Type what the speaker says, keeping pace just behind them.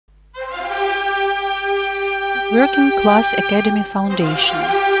Working Class Academy Foundation.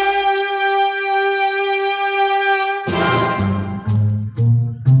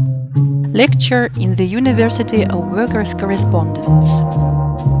 Lecture in the University of Workers' Correspondence.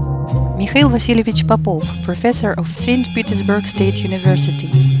 Mikhail Vasilyevich Popov, Professor of Saint-Petersburg State University.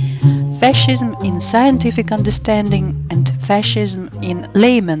 Fascism in Scientific Understanding and Fascism in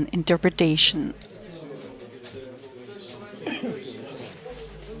Layman Interpretation.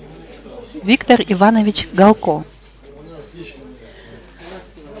 Виктор Иванович Галко.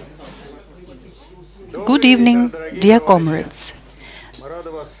 Good evening, dear comrades.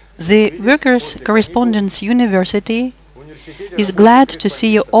 The Workers' Correspondence University is glad to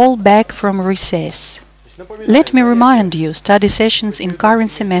see you all back from recess. Let me remind you, study sessions in current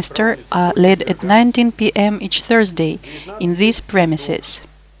semester are led at 19 p.m. each Thursday in these premises.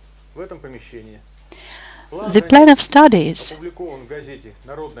 The plan of studies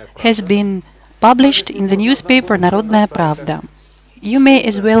has been published in the newspaper Народная Правда. You may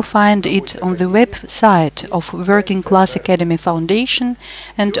as well find it on the web-site of Working Class Academy Foundation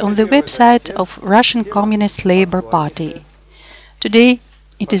and on the website of Russian Communist Labor Party. Today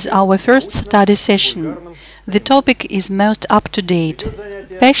it is our first study session. The topic is most up-to-date: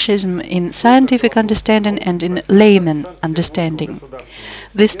 Fascism in Scientific Understanding and in Layman Understanding.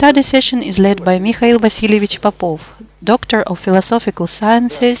 The study session is led by Mikhail Vasilyevich Popov, Doctor of Philosophical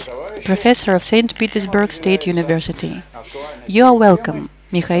Sciences, Professor of Saint-Petersburg State University. You are welcome,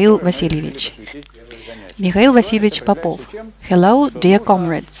 Mikhail Vasilyevich. Mikhail Vasilyevich Popov. Hello, dear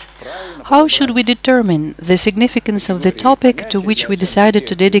comrades. How should we determine the significance of the topic to which we decided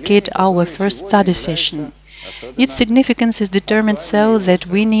to dedicate our first study session? Its significance is determined so that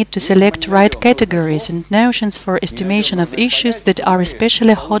we need to select right categories and notions for estimation of issues that are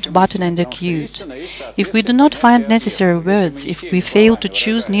especially hot-button and acute. If we do not find necessary words, if we fail to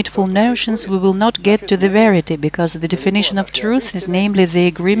choose needful notions, we will not get to the verity, because the definition of truth is namely the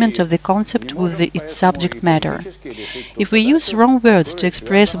agreement of the concept with its subject matter. If we use wrong words to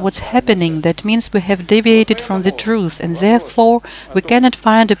express what's happening, that means we have deviated from the truth, and therefore we cannot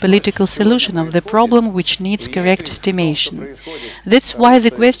find a political solution of the problem which needs correct estimation. That's why the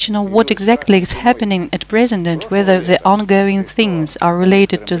question of what exactly is happening at present and whether the ongoing things are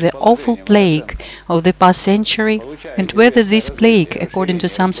related to the awful plague of the past century, and whether this plague, according to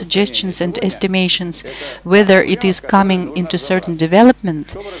some suggestions and estimations, whether it is coming into certain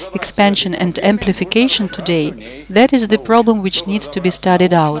development, expansion and amplification today, that is the problem which needs to be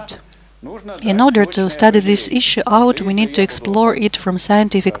studied out. In order to study this issue out, we need to explore it from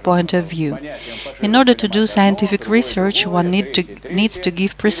scientific point of view. In order to do scientific research, one needs to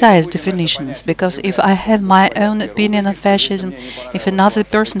give precise definitions, because if I have my own opinion of fascism, if another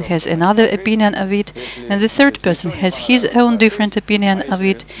person has another opinion of it, and the third person has his own different opinion of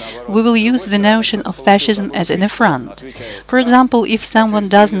it, we will use the notion of fascism as an affront. For example, if someone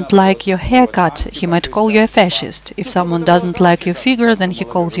doesn't like your haircut, he might call you a fascist. If someone doesn't like your figure, then he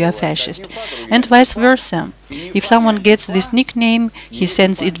calls you a fascist. And vice versa. If someone gets this nickname, he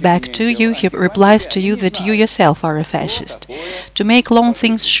sends it back to you, he replies to you that you yourself are a fascist. To make long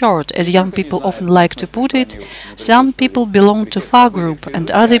things short, as young people often like to put it, some people belong to FA group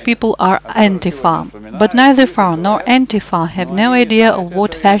and other people are anti-FA. But neither FA nor anti-FA have no idea of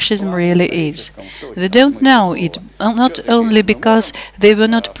what fascism really is. They don't know it, not only because they were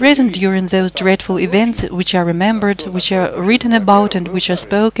not present during those dreadful events which are remembered, which are written about and which are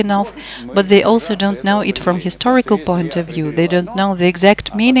spoken of, but they also don't know it from historical point of view. They don't know the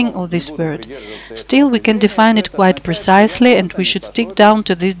exact meaning of this word. Still, we can define it quite precisely, and we should stick down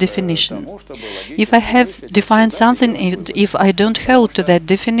to this definition. If I have defined something, and if I don't hold to that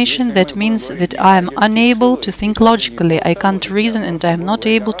definition, that means that I am unable to think logically, I can't reason, and I am not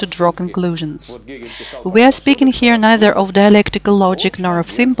able to draw conclusions. We are speaking here neither of dialectical logic nor of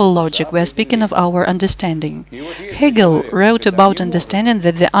simple logic, we are speaking of our understanding. Hegel wrote about understanding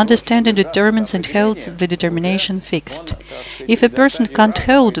that the understanding determines and holds the determination fixed. If a person can't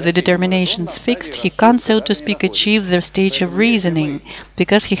hold the determinations fixed, he can't, so to speak, achieve the stage of reasoning,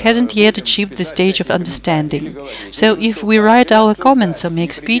 because he hasn't yet achieved the stage of understanding. So if we write our comments or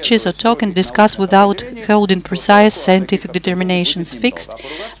make speeches or talk and discuss without holding precise scientific determinations fixed,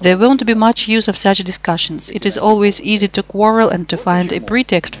 there won't be much use of such discussions. It is always easy to quarrel and to find a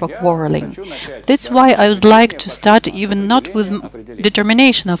pretext for quarreling. That's why I would like to start even not with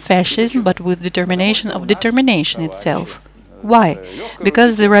determination of fascism, but with determination of determination itself. Why?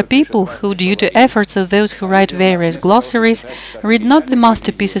 Because there are people who, due to efforts of those who write various glossaries, read not the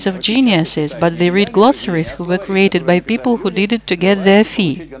masterpieces of geniuses, but they read glossaries who were created by people who did it to get their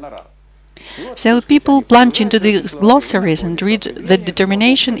fee. So people plunge into these glossaries and read that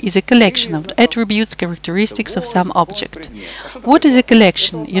determination is a collection of attributes, characteristics of some object. What is a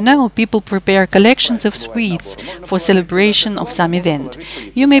collection? You know, people prepare collections of sweets for celebration of some event.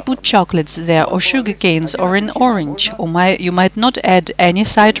 You may put chocolates there, or sugar canes, or an orange, or you might not add any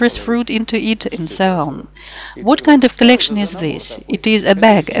citrus fruit into it, and so on. What kind of collection is this? It is a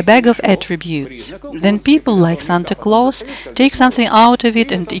bag of attributes. Then people, like Santa Claus, take something out of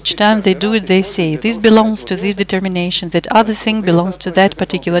it, and each time they do it, they say, this belongs to this determination, that other thing belongs to that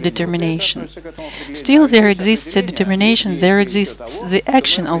particular determination. Still, there exists a determination, there exists the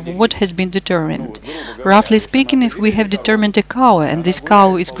action of what has been determined. Roughly speaking, if we have determined a cow, and this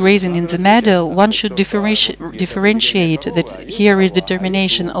cow is grazing in the meadow, one should differentiate that here is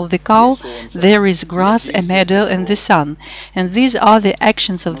determination of the cow, there is grass, a meadow, and the sun, and these are the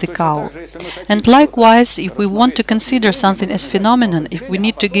actions of the cow. And likewise, if we want to consider something as phenomenon, if we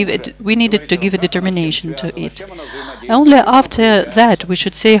needed to give a determination to it. Only after that we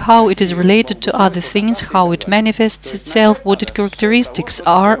should say how it is related to other things, how it manifests itself, what its characteristics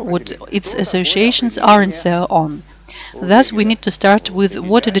are, what its associations are, and so on. Thus, we need to start with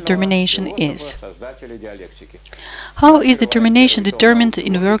what a determination is. How is determination determined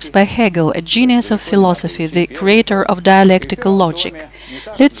in works by Hegel, a genius of philosophy, the creator of dialectical logic?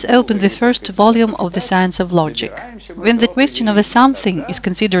 Let's open the first volume of the Science of Logic. When the question of a something is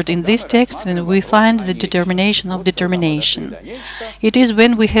considered in this text, then we find the determination of determination. It is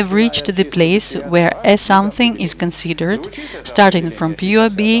when we have reached the place where a something is considered, starting from pure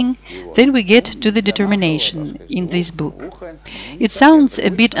being, then we get to the determination in this book. It sounds a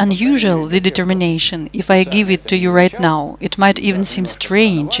bit unusual, the determination, if I give it to you right now. It might even seem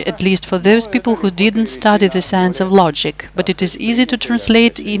strange, at least for those people who didn't study the science of logic, but it is easy to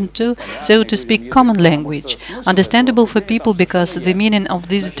translate into, so to speak, common language, understandable for people because the meaning of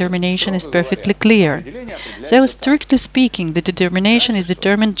this determination is perfectly clear. So, strictly speaking, the determination is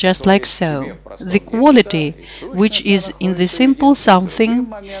determined just like so. The quality, which is in the simple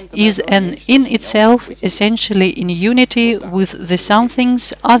something, is an in itself, essentially in unity with the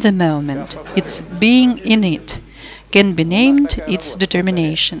something's other moment, its being in it, can be named its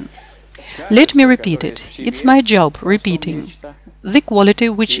determination. Let me repeat it. It's my job repeating. The quality,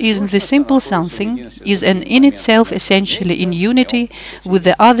 which is in the simple something, is an in itself, essentially in unity with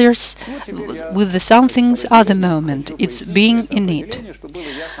the others, with the something's other moment, its being in it.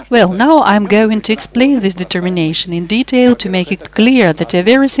 Well, now I'm going to explain this determination in detail to make it clear that a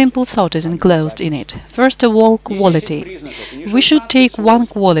very simple thought is enclosed in it. First of all, quality. We should take one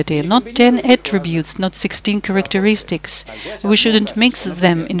quality, not 10 attributes, not 16 characteristics. We shouldn't mix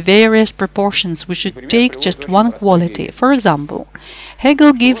them in various proportions. We should take just one quality. For example,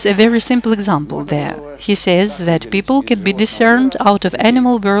 Hegel gives a very simple example there. He says that people can be discerned out of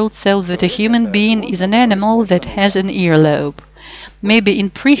animal world so that a human being is an animal that has an earlobe. Maybe in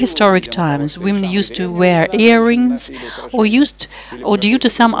prehistoric times women used to wear earrings, or due to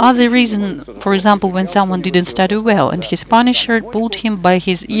some other reason, for example, when someone didn't study well and his punisher pulled him by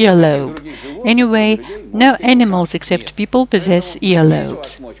his earlobe. Anyway, no animals except people possess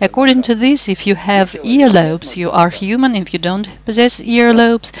earlobes. According to this, if you have earlobes, you are human. If you don't possess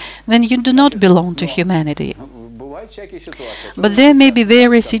earlobes, then you do not belong to humanity. But there may be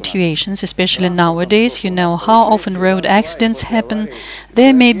various situations, especially nowadays. You know how often road accidents happen.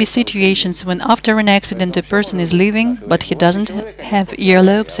 There may be situations when after an accident a person is living, but he doesn't have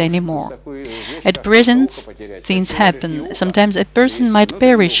earlobes anymore. At present, things happen. Sometimes a person might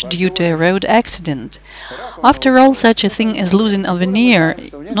perish due to a road accident. After all, such a thing as losing of an ear,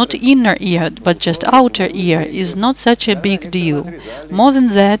 not inner ear, but just outer ear, is not such a big deal. More than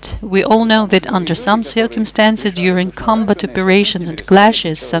that, we all know that under some circumstances during combat operations and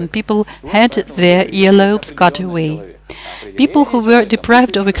clashes, some people had their earlobes cut away. People who were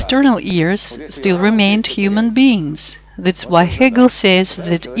deprived of external ears still remained human beings. That's why Hegel says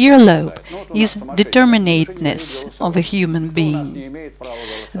that earlobe is determinateness of a human being.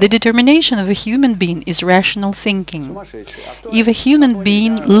 The determination of a human being is rational thinking. If a human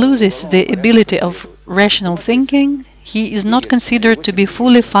being loses the ability of rational thinking, he is not considered to be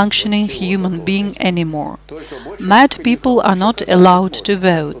fully functioning human being anymore. Mad people are not allowed to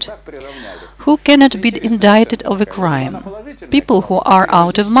vote. Who cannot be indicted of a crime? People who are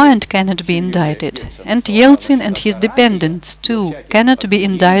out of mind cannot be indicted, and Yeltsin and his dependents, too, cannot be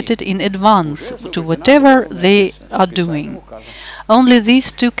indicted in advance to whatever they are doing. Only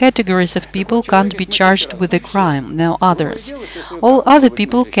these two categories of people can't be charged with a crime, no others. All other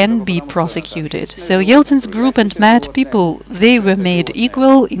people can be prosecuted. So Yeltsin's group and mad people, they were made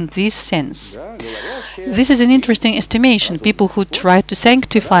equal in this sense. This is an interesting estimation. People who tried to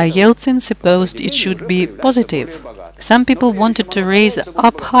sanctify Yeltsin supposed it should be positive. Some people wanted to raise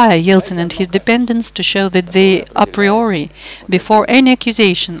up high Yeltsin and his dependents to show that they, a priori, before any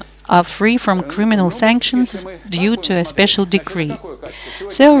accusation, are free from criminal sanctions due to a special decree.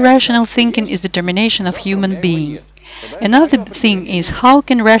 So rational thinking is determination of human being. Another thing is, how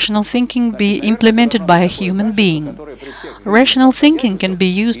can rational thinking be implemented by a human being? Rational thinking can be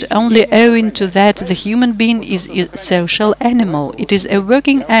used only owing to that the human being is a social animal, it is a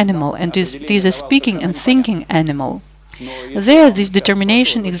working animal, and it is a speaking and thinking animal. There, this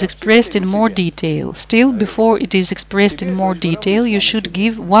determination is expressed in more detail. Still, before it is expressed in more detail, you should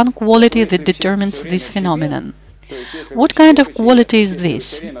give one quality that determines this phenomenon. What kind of quality is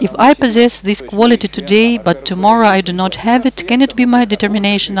this? If I possess this quality today, but tomorrow I do not have it, can it be my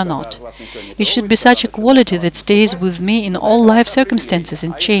determination or not? It should be such a quality that stays with me in all life circumstances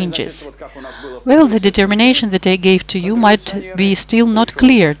and changes. Well, the determination that I gave to you might be still not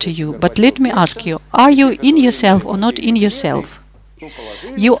clear to you, but let me ask you, are you in yourself or not in yourself?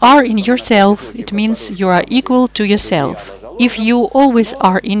 You are in yourself, it means you are equal to yourself. If you always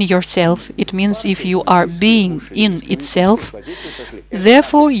are in yourself, it means if you are being in itself,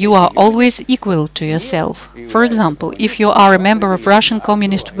 therefore you are always equal to yourself. For example, if you are a member of Russian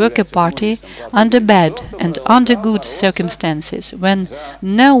Communist Worker Party under bad and under good circumstances, when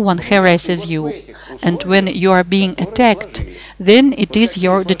no one harasses you and when you are being attacked, then it is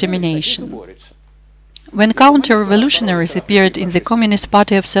your determination. When counter-revolutionaries appeared in the Communist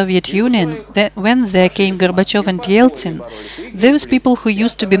Party of Soviet Union, when there came Gorbachev and Yeltsin, those people who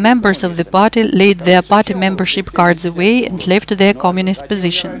used to be members of the party laid their party membership cards away and left their communist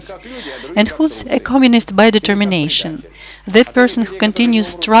positions. And who's a communist by determination? That person who continues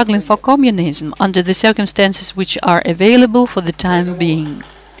struggling for communism under the circumstances which are available for the time being.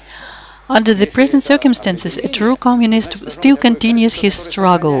 Under the present circumstances, a true communist still continues his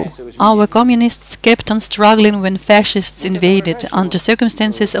struggle. Our communists kept on struggling when fascists invaded. Under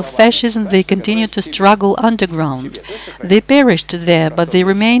circumstances of fascism, they continued to struggle underground. They perished there, but they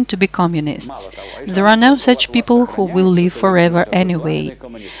remain to be communists. There are no such people who will live forever anyway.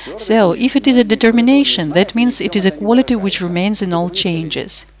 So, if it is a determination, that means it is a quality which remains in all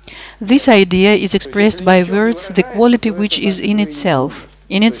changes. This idea is expressed by words, the quality which is in itself.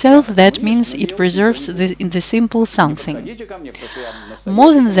 In itself, that means it preserves the simple something.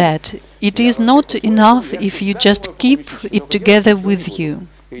 More than that, it is not enough if you just keep it together with you.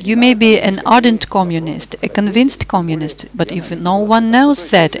 You may be an ardent communist, a convinced communist, but if no one knows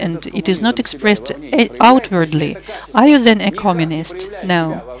that and it is not expressed outwardly, are you then a communist?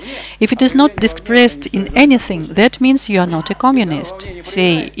 No. If it is not expressed in anything, that means you are not a communist.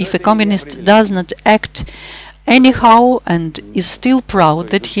 Say, if a communist does not act anyhow and is still proud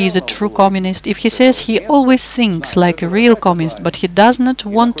that he is a true communist, if he says he always thinks like a real communist but he does not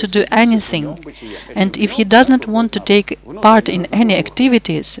want to do anything, and if he does not want to take part in any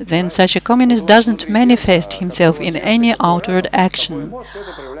activities, then such a communist doesn't manifest himself in any outward action.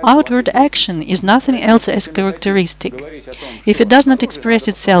 Outward action is nothing else as characteristic. If it does not express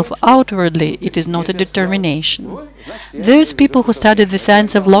itself outwardly, it is not a determination. Those people who study the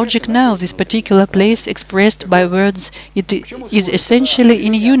science of logic know this particular place expressed by words, it is essentially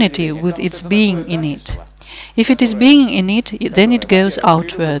in unity with its being in it. If it is being in it, then it goes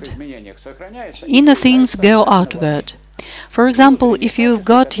outward. Inner things go outward. For example, if you've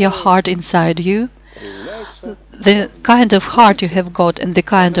got your heart inside you, the kind of heart you have got and the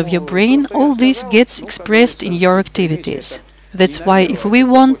kind of your brain, all this gets expressed in your activities. That's why if we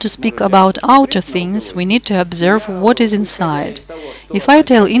want to speak about outer things, we need to observe what is inside. If I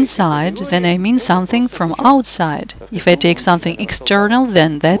tell inside, then I mean something from outside. If I take something external,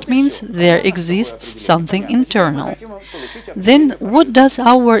 then that means there exists something internal. Then what does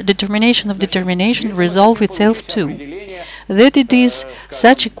our determination of determination resolve itself to? That it is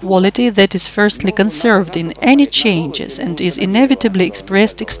such a quality that is firstly conserved in any changes and is inevitably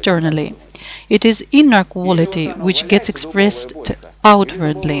expressed externally. It is inner quality which gets expressed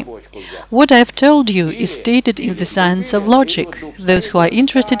outwardly. What I have told you is stated in the science of logic. Those who are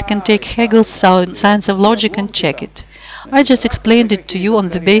interested can take Hegel's science of logic and check it. I just explained it to you on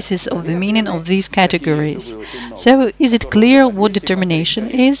the basis of the meaning of these categories. So, is it clear what determination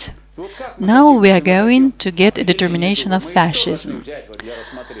is? Now we are going to get a determination of fascism.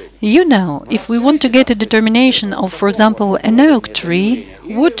 You know, if we want to get a determination of, for example, an oak tree,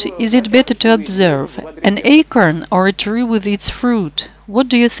 what is it better to observe, an acorn or a tree with its fruit? What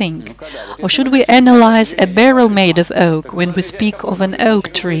do you think? Or should we analyze a barrel made of oak when we speak of an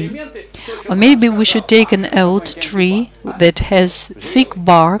oak tree? Or maybe we should take an old tree that has thick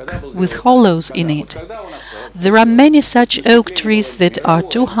bark with hollows in it. There are many such oak trees that are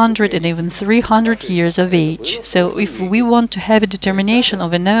 200 and even 300 years of age. So if we want to have a determination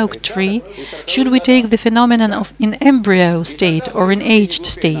of an oak tree, should we take the phenomenon of in embryo state or in aged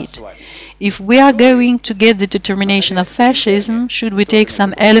state? If we are going to get the determination of fascism, should we take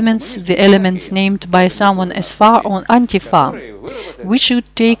some elements, the elements named by someone as far or anti-far? We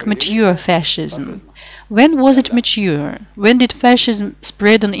should take mature fascism. When was it mature? When did fascism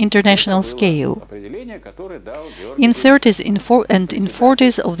spread on international scale? In 30s and in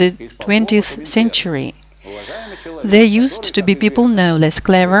 40s of the 20th century. There used to be people no less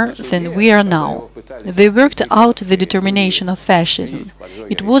clever than we are now. They worked out the determination of fascism.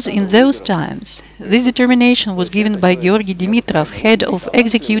 It was in those times. This determination was given by Georgy Dimitrov, head of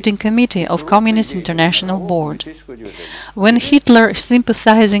Executing Committee of Communist International Board. When Hitler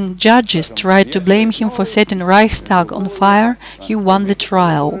sympathizing judges tried to blame him for setting Reichstag on fire, he won the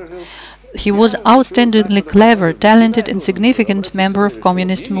trial. He was outstandingly clever, talented and significant member of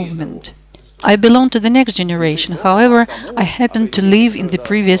communist movement. I belong to the next generation, however, I happen to live in the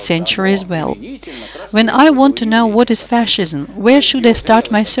previous century as well. When I want to know what is fascism, where should I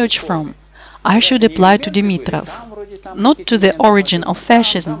start my search from? I should apply to Dimitrov. Not to the origin of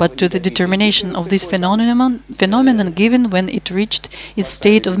fascism, but to the determination of this phenomenon given when it reached its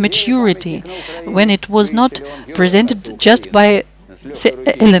state of maturity, when it was not presented just by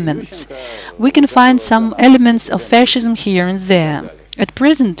elements. We can find some elements of fascism here and there. At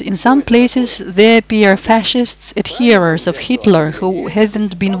present, in some places, there appear fascists, adherers of Hitler, who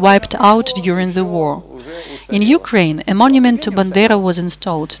haven't been wiped out during the war. In Ukraine, a monument to Bandera was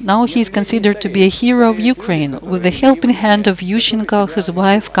installed. Now he is considered to be a hero of Ukraine, with the helping hand of Yushchenko, whose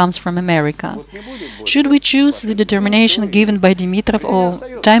wife comes from America. Should we choose the determination given by Dimitrov,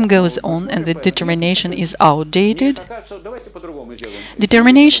 or time goes on and the determination is outdated?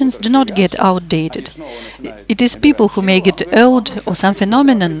 Determinations do not get outdated. It is people who may get old, or some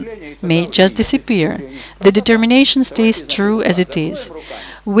phenomenon may just disappear. The determination stays true as it is.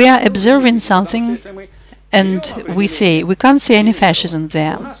 We are observing something and we say, we can't see any fascism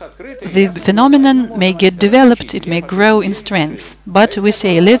there. The phenomenon may get developed, it may grow in strength. But we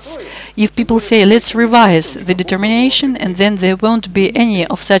say, if people say, let's revise the determination, and then there won't be any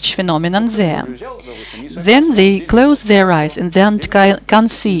of such phenomenon there. Then they close their eyes and then can't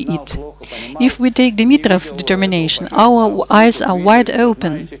see it. If we take Dimitrov's determination, our eyes are wide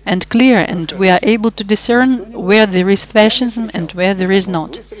open and clear, and we are able to discern where there is fascism and where there is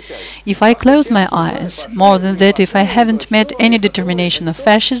not. If I close my eyes, more than that, if I haven't met any determination of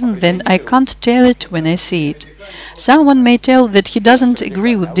fascism, then I can't tell it when I see it. Someone may tell that he doesn't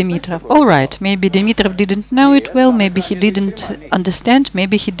agree with Dimitrov. All right, maybe Dimitrov didn't know it well, maybe he didn't understand,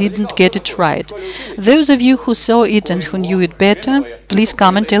 maybe he didn't get it right. Those of you who saw it and who knew it better, please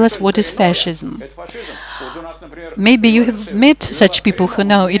come and tell us what is fascism. Maybe you have met such people who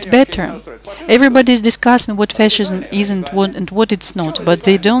know it better. Everybody is discussing what fascism is and what it's not, but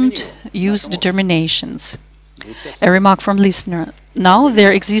they don't use determinations. A remark from listener. Now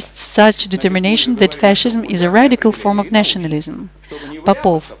there exists such determination that fascism is a radical form of nationalism.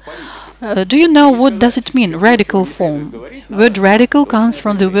 Popov. Do you know what does it mean, radical form? Word radical comes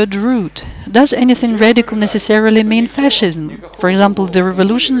from the word root. Does anything radical necessarily mean fascism? For example, the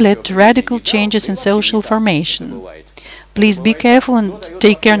revolution led to radical changes in social formation. Please be careful and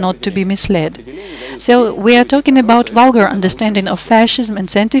take care not to be misled. So, we are talking about vulgar understanding of fascism and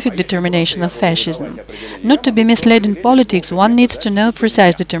scientific determination of fascism. Not to be misled in politics, one needs to know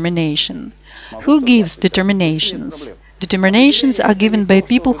precise determination. Who gives determinations? Determinations are given by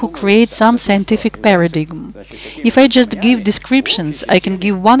people who create some scientific paradigm. If I just give descriptions, I can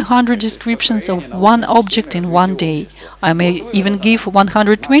give 100 descriptions of one object in one day. I may even give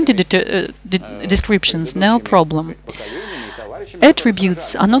 120 descriptions, no problem.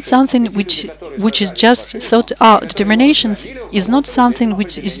 Attributes are not something which is just thought out. Determinations is not something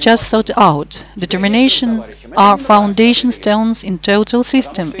which is just thought out. Determination are foundation stones in total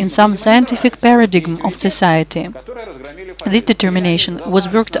system, in some scientific paradigm of society. This determination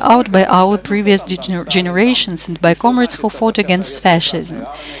was worked out by our previous generations and by comrades who fought against fascism.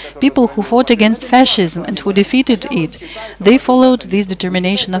 people who fought against fascism and who defeated it, they followed this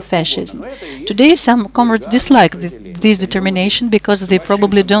determination of fascism. Today some comrades dislike this determination because they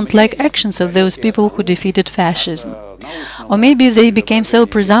probably don't like actions of those people who defeated fascism. Or maybe they became so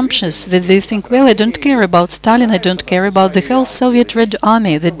presumptuous that they think, well, I don't care about Stalin, I don't care about the whole Soviet Red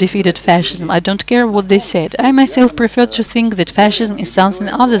Army that defeated fascism, I don't care what they said. I myself prefer to think that fascism is something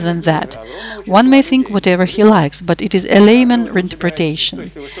other than that. One may think whatever he likes, but it is a layman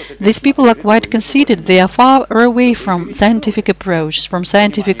interpretation. These people are quite conceited, they are far away from scientific approach, from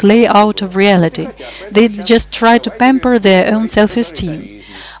scientific layout of reality. They just try to pamper their own self-esteem.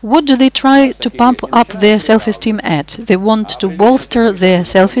 What do they try to pump up their self-esteem at? They want to bolster their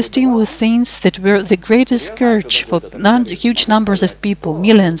self-esteem with things that were the greatest scourge for huge numbers of people,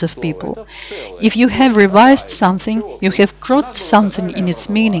 millions of people. If you have revised something, you have crossed something in its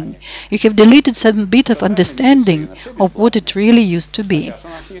meaning. You have deleted some bit of understanding of what it really used to be.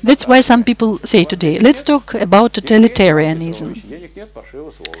 That's why some people say today, let's talk about totalitarianism.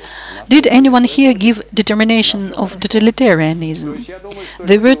 Did anyone here give determination of totalitarianism?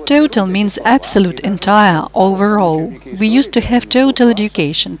 The word total means absolute, entire, overall. We used to have total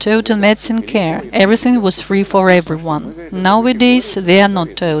education, total medicine care. Everything was free for everyone. Nowadays, they are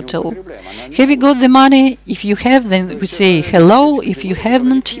not total. Have you got the money? If you have, then we say hello. If you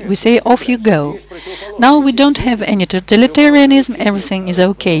haven't, we say off you go. Now we don't have any totalitarianism. Everything is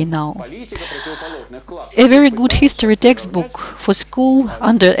okay now. A very good history textbook for school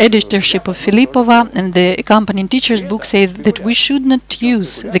under editorship of Filipova and the accompanying teacher's book say that we should not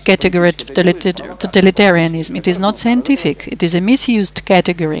use the category of totalitarianism. It is not scientific. It is a misused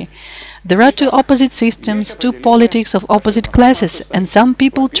category. There are two opposite systems, two politics of opposite classes, and some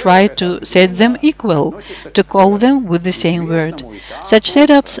people try to set them equal, to call them with the same word. Such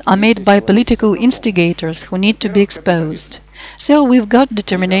setups are made by political instigators who need to be exposed. So we've got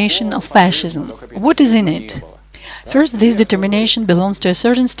determination of fascism. What is in it? First, this determination belongs to a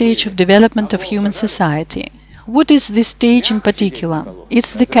certain stage of development of human society. What is this stage in particular?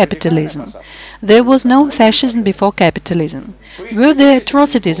 It's the capitalism. There was no fascism before capitalism. Were there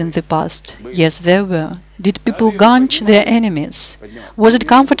atrocities in the past? Yes, there were. Did people gaunch their enemies? Was it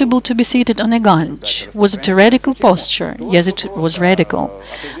comfortable to be seated on a gaunch? Was it a radical posture? Yes, it was radical.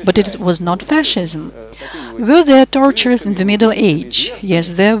 But it was not fascism. Were there tortures in the Middle Age? Yes,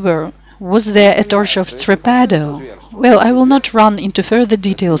 there were. Was there a torture of Strepado? Well, I will not run into further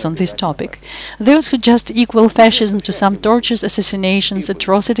details on this topic. Those who just equal fascism to some tortures, assassinations,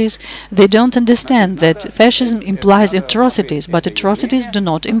 atrocities, they don't understand that fascism implies atrocities, but atrocities do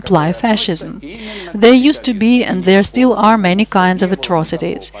not imply fascism. There used to be, and there still are, many kinds of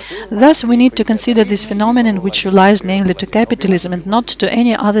atrocities. Thus, we need to consider this phenomenon which relies namely to capitalism and not to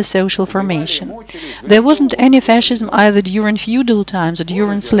any other social formation. There wasn't any fascism either during feudal times or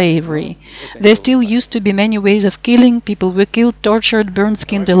during slavery. There still used to be many ways of killing. People were killed, tortured, burned,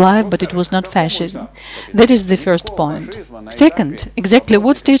 skinned alive, but it was not fascism. That is the first point. Second, exactly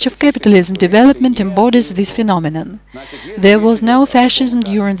what stage of capitalism development embodies this phenomenon? There was no fascism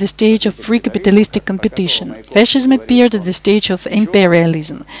during the stage of free capitalistic competition. Fascism appeared at the stage of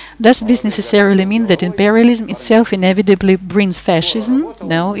imperialism. Does this necessarily mean that imperialism itself inevitably brings fascism?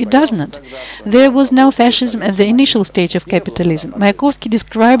 No, it does not. There was no fascism at the initial stage of capitalism. Mayakovsky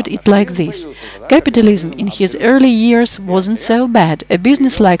described it like this. Capitalism in his early years wasn't so bad, a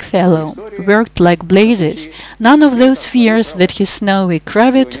business-like fellow, worked like blazes, none of those fears that his snowy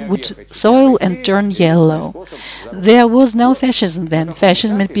cravat would soil and turn yellow. There was no fascism then.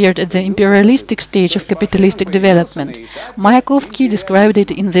 Fascism appeared at the imperialistic stage of capitalistic development. Mayakovsky described it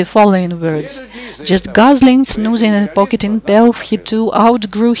in the following words. Just guzzling, snoozing and pocketing pelf, he too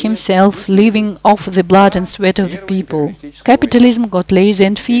outgrew himself, living off the blood and sweat of the people. Capitalism got lazy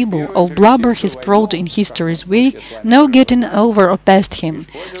and feeble, all blubber he sprawled in history's way, no getting over or past him.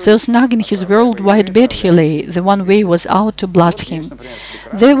 So snug in his worldwide bed he lay, the one way was out to blast him.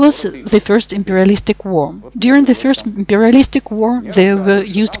 There was the first imperialistic war. During the first imperialistic war there were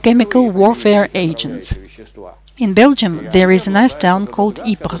used chemical warfare agents. In Belgium there is a nice town called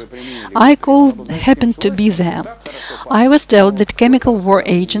Ypres. I happened to be there. I was told that chemical war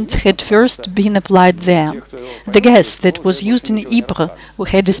agents had first been applied there. The gas that was used in Ypres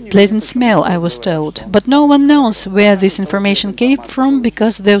had a pleasant smell, I was told, but no one knows where this information came from,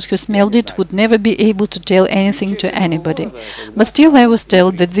 because those who smelled it would never be able to tell anything to anybody. But still I was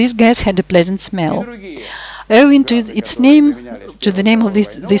told that this gas had a pleasant smell. Owing to its name, to the name of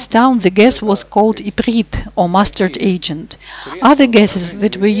this town, the gas was called iprit, or mustard agent. Other gases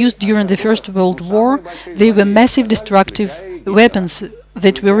that were used during the First World War, they were massive destructive weapons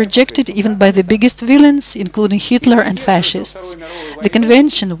that were rejected even by the biggest villains, including Hitler and fascists. The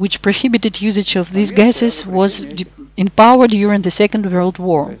convention which prohibited usage of these gases was in power during the Second World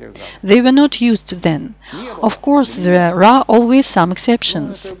War. They were not used then. Of course, there are always some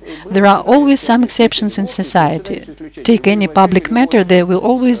exceptions. There are always some exceptions in society. Take any public matter, there will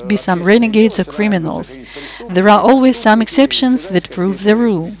always be some renegades or criminals. There are always some exceptions that prove the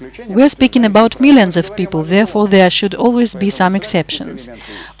rule. We are speaking about millions of people, therefore there should always be some exceptions.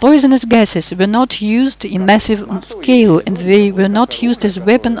 Poisonous gases were not used in massive scale, and they were not used as a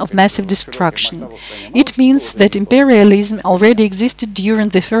weapon of massive destruction. It means that imperialism already existed during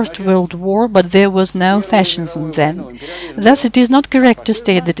the First World War, but there was no fascism then. Thus, it is not correct to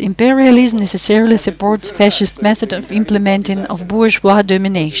state that imperialism necessarily supports fascist method of implementing of bourgeois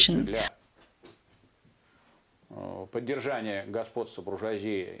domination.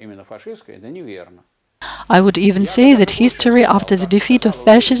 I would even say that history after the defeat of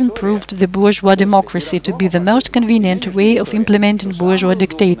fascism proved the bourgeois democracy to be the most convenient way of implementing bourgeois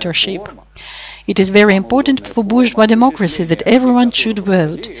dictatorship. It is very important for bourgeois democracy that everyone should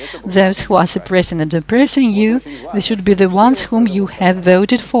vote. Those who are suppressing and oppressing you, they should be the ones whom you have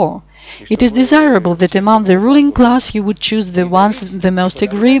voted for. It is desirable that among the ruling class you would choose the ones the most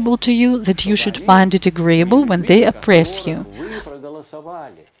agreeable to you, that you should find it agreeable when they oppress you.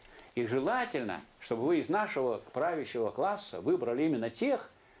 Чтобы вы из нашего правящего класса выбрали именно тех,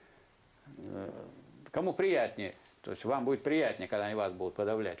 кому приятнее, то есть вам будет приятнее, когда они вас будут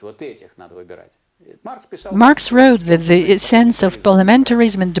подавлять. Вот этих надо выбирать. Marx wrote that the essence of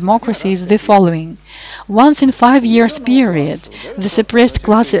parliamentarism and democracy is the following. Once in 5 years period, the suppressed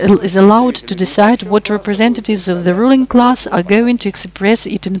class is allowed to decide what representatives of the ruling class are going to express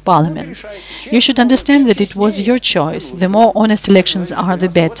it in parliament. You should understand that it was your choice. The more honest elections are, the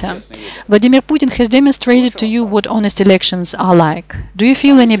better. Vladimir Putin has demonstrated to you what honest elections are like. Do you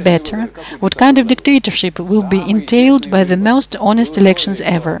feel any better? What kind of dictatorship will be entailed by the most honest elections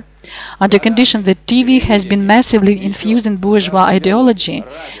ever? Under condition that TV has been massively infused in bourgeois ideology,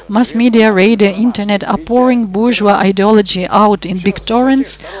 mass media, radio, internet are pouring bourgeois ideology out in big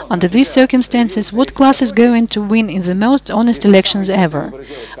torrents, under these circumstances, what class is going to win in the most honest elections ever?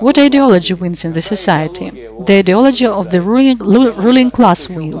 What ideology wins in the society? The ideology of the ruling class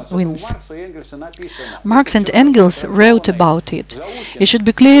wins. Marx and Engels wrote about it. It should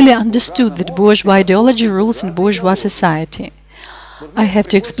be clearly understood that bourgeois ideology rules in bourgeois society. I have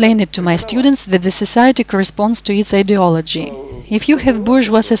to explain it to my students that the society corresponds to its ideology. If you have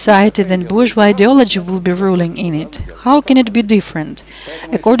bourgeois society, then bourgeois ideology will be ruling in it. How can it be different?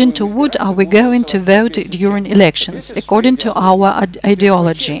 According to what are we going to vote during elections? According to our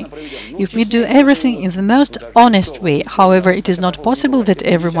ideology. If we do everything in the most honest way, however, it is not possible that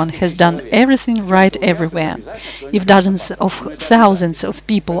everyone has done everything right everywhere. If dozens of thousands of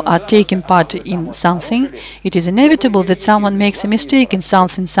people are taking part in something, it is inevitable that someone makes a mistake in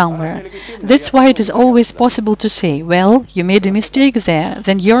something somewhere. That's why it is always possible to say, well, you made a mistake there,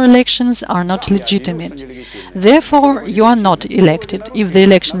 then your elections are not legitimate. Therefore, you are not elected. If the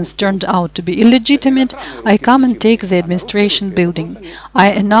elections turned out to be illegitimate, I come and take the administration building. I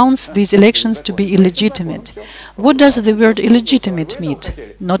announce these elections to be illegitimate. What does the word illegitimate mean?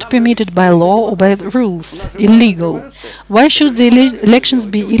 Not permitted by law or by rules. Illegal. Why should the elections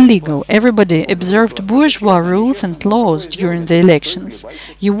be illegal? Everybody observed bourgeois rules and laws during the elections.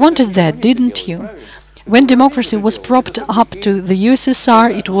 You wanted that, didn't you? When democracy was propped up to the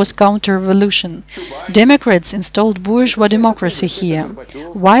USSR, it was counter-revolution. Democrats installed bourgeois democracy here.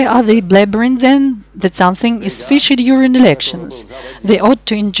 Why are they blabbering then that something is fishy during elections? They ought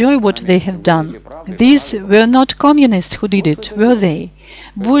to enjoy what they have done. These were not communists who did it, were they?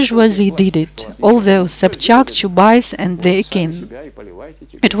 Bourgeoisie did it, although Sobchak, Chubais and the king.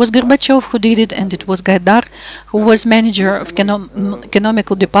 It was Gorbachev who did it, and it was Gaidar who was manager of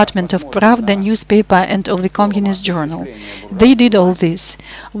economical department of Pravda newspaper and of the Communist Journal. They did all this.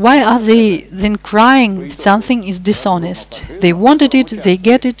 Why are they then crying that something is dishonest? They wanted it, they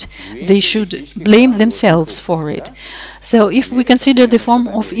get it, they should blame themselves for it. So if we consider the form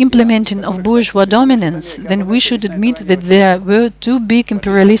of implementing of bourgeois dominance, then we should admit that there were two big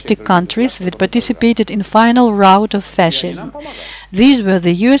imperialistic countries that participated in final rout of fascism. These were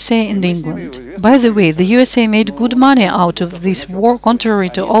the USA and England. By the way, the USA made good money out of this war, contrary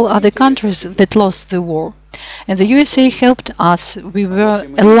to all other countries that lost the war. And the USA helped us. We were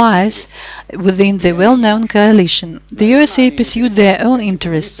allies within the well-known coalition. The USA pursued their own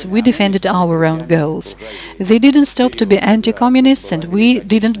interests. We defended our own goals. They didn't stop to be anti-communists, and we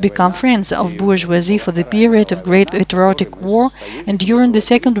didn't become friends of bourgeoisie for the period of Great Patriotic War and during the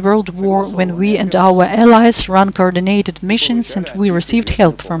Second World War, when we and our allies ran coordinated missions and we received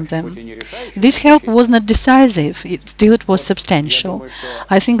help from them. This help was not decisive, still it was substantial.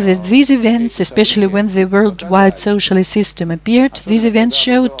 I think that these events, especially when the worldwide socialist system appeared, these events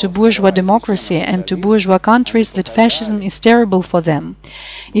showed to bourgeois democracy and to bourgeois countries that fascism is terrible for them.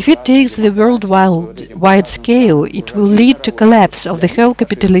 If it takes the worldwide scale, it will lead to collapse of the whole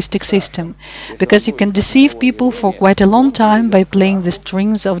capitalistic system, because you can deceive people for quite a long time by playing the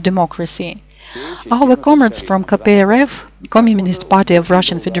strings of democracy. Our comrades from KPRF, Communist Party of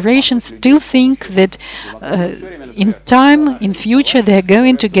Russian Federation, still think that in future they are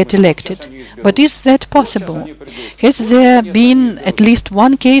going to get elected. But is that possible? Has there been at least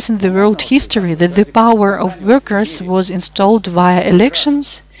one case in the world history that the power of workers was installed via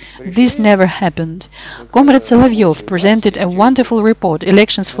elections? This never happened. Comrade Solovyov presented a wonderful report,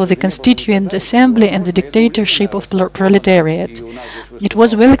 Elections for the Constituent Assembly and the Dictatorship of Proletariat. It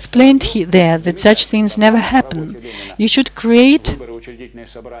was well explained there that such things never happen. You should create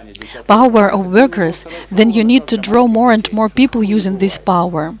power of workers, then you need to draw more and more people using this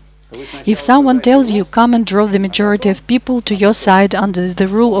power. If someone tells you, come and draw the majority of people to your side under the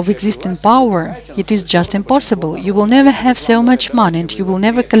rule of existing power, it is just impossible. You will never have so much money and you will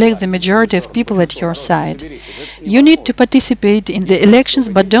never collect the majority of people at your side. You need to participate in the elections,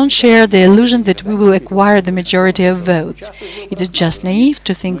 but don't share the illusion that we will acquire the majority of votes. It is just naive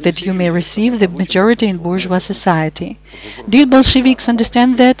to think that you may receive the majority in bourgeois society. Did Bolsheviks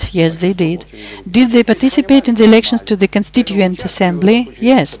understand that? Yes, they did. Did they participate in the elections to the Constituent Assembly?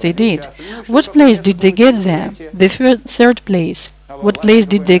 Yes, they did. What place did they get there? The third place. What place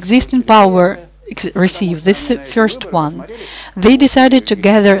did the existing power receive? The first one. They decided to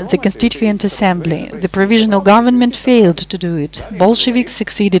gather the Constituent Assembly. The provisional government failed to do it. Bolsheviks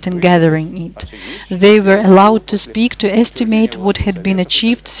succeeded in gathering it. They were allowed to speak, to estimate what had been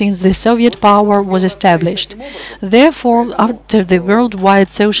achieved since the Soviet power was established. Therefore, after the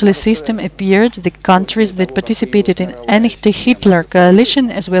worldwide socialist system appeared, the countries that participated in anti-Hitler coalition,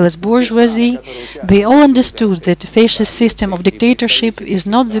 as well as bourgeoisie, they all understood that the fascist system of dictatorship is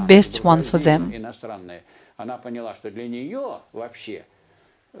not the best one for them. Иностранная, она поняла, что для нее вообще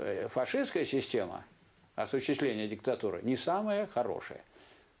фашистская система осуществления диктатуры не самая хорошая.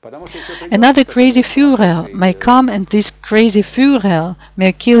 Another crazy Führer may come, and this crazy Führer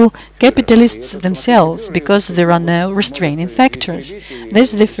may kill capitalists themselves because there are no restraining factors.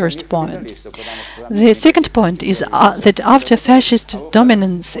 That's the first point. The second point is that after fascist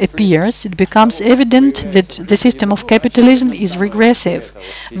dominance appears, it becomes evident that the system of capitalism is regressive.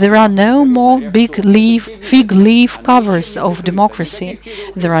 There are no more fig leaf covers of democracy.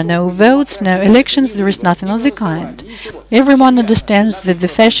 There are no votes, no elections, there is nothing of the kind. Everyone understands that the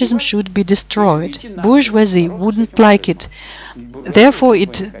fascism should be destroyed. Bourgeoisie wouldn't like it. Therefore,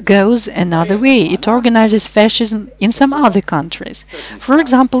 it goes another way. It organizes fascism in some other countries. For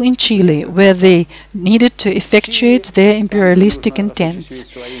example, in Chile, where they needed to effectuate their imperialistic intents.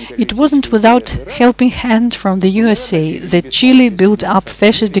 It wasn't without helping hand from the USA that Chile built up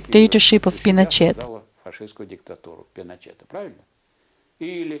fascist dictatorship of Pinochet.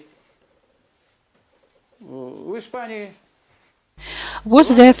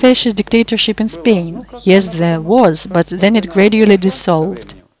 Was there a fascist dictatorship in Spain? Yes, there was, but then it gradually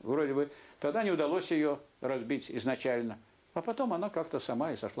dissolved. Were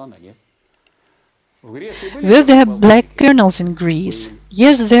there black colonels in Greece?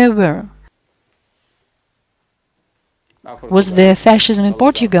 Yes, there were. Was there fascism in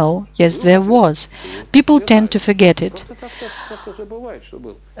Portugal? Yes, there was. People tend to forget it.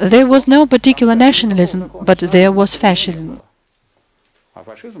 There was no particular nationalism, but there was fascism. А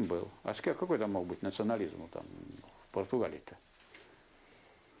фашизм был. А какой там мог быть национализм там в Португалии-то?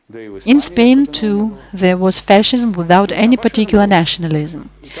 In Spain, too, there was fascism without any particular nationalism.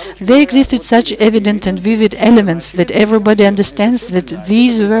 There existed such evident and vivid elements that everybody understands that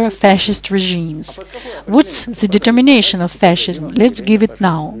these were fascist regimes. What's the determination of fascism? Let's give it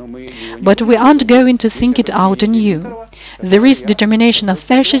now. But we aren't going to think it out anew. There is determination of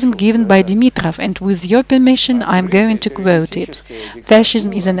fascism given by Dimitrov, and with your permission I am going to quote it.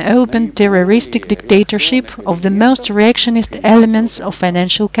 Fascism is an open, terroristic dictatorship of the most reactionist elements of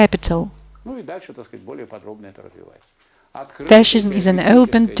financial capital. Fascism is an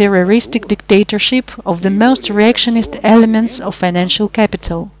open, terroristic dictatorship of the most reactionist elements of financial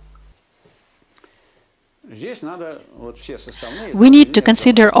capital. We need to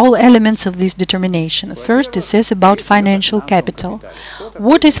consider all elements of this determination. First, it says about financial capital.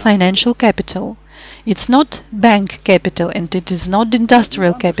 What is financial capital? It's not bank capital and it is not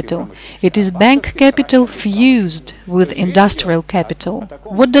industrial capital. It is bank capital fused with industrial capital.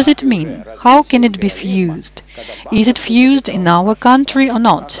 What does it mean? How can it be fused? Is it fused in our country or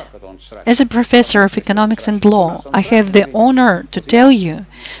not? As a professor of economics and law, I have the honor to tell you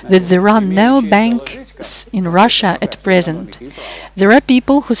that there are no banks in Russia at present. There are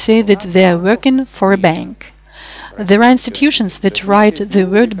people who say that they are working for a bank. There are institutions that write the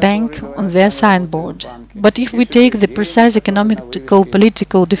word bank on their signboard. But if we take the precise economical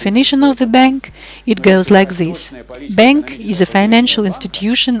political definition of the bank, it goes like this. Bank is a financial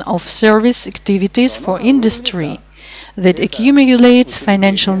institution of service activities for industry that accumulates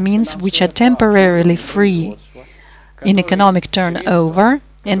financial means which are temporarily free in economic turnover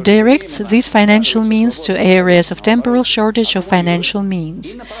and directs these financial means to areas of temporal shortage of financial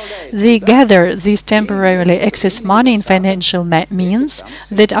means. They gather this temporarily excess money in financial means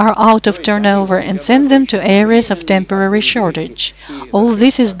that are out of turnover and send them to areas of temporary shortage. All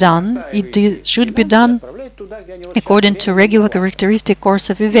this is done, it should be done according to regular characteristic course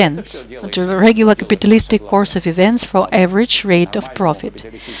of events, to regular capitalistic course of events for average rate of profit.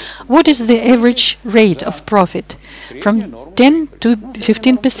 What is the average rate of profit? From 10 to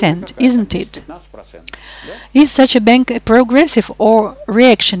 15%, isn't it? Is such a bank a progressive or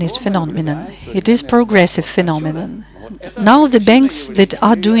reactionist phenomenon? It is progressive phenomenon. Now the banks that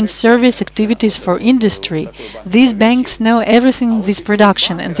are doing service activities for industry, these banks know everything this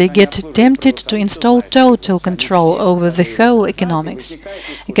production and they get tempted to install total control over the whole economics.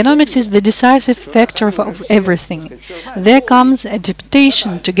 Economics is the decisive factor of everything. There comes a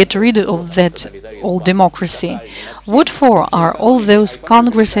temptation to get rid of that old democracy. What for are all those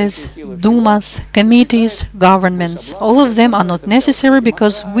congresses, dumas, committees, governments? All of them are not necessary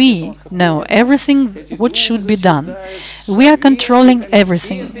because we know everything what should be done. We are controlling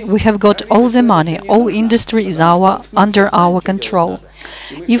everything. We have got all the money. All industry is under our control.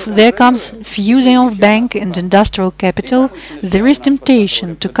 If there comes fusing of bank and industrial capital, there is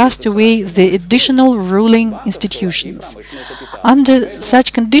temptation to cast away the additional ruling institutions. Under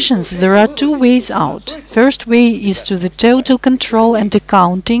such conditions, there are two ways out. First way is to the total control and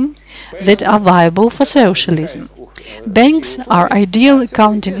accounting that are viable for socialism. Banks are ideal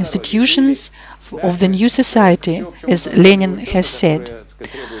accounting institutions of the new society, as Lenin has said.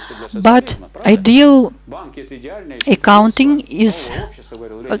 But ideal accounting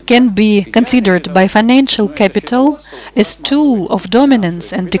can be considered by financial capital as tool of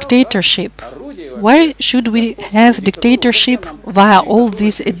dominance and dictatorship. Why should we have dictatorship via all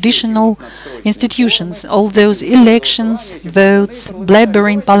these additional institutions, all those elections, votes,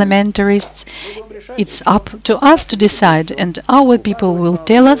 blabbering parliamentarists? It's up to us to decide, and our people will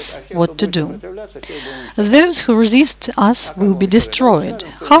tell us what to do. Those who resist us will be destroyed.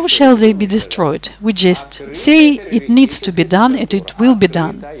 How shall they be destroyed? We just say it needs to be done and it will be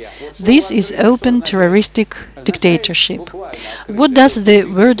done. This is open terroristic dictatorship. What does the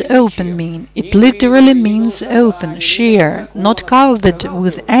word open mean? It literally means open, sheer, not covered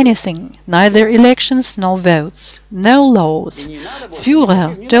with anything, neither elections nor votes, no laws.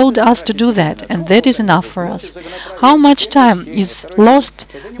 Führer told us to do that, and that is enough for us. How much time is lost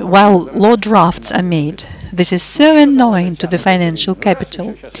while law drafts are made? This is so annoying to the financial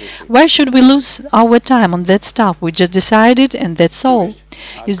capital. Why should we lose our time on that stuff? We just decided and that's all.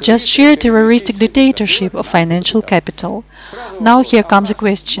 It's just sheer terroristic dictatorship of financial capital. Now here comes a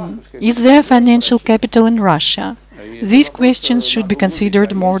question. Is there financial capital in Russia? These questions should be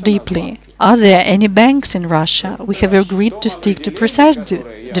considered more deeply. Are there any banks in Russia? We have agreed to stick to precise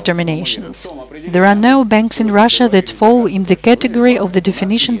determinations. There are no banks in Russia that fall in the category of the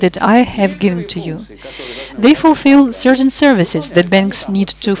definition that I have given to you. They fulfill certain services that banks need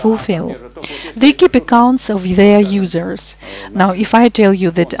to fulfill. They keep accounts of their users. Now, if I tell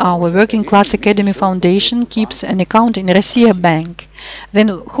you that our Working Class Academy Foundation keeps an account in Россия Bank, then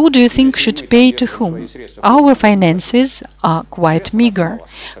who do you think should pay to whom? Our finances are quite meager.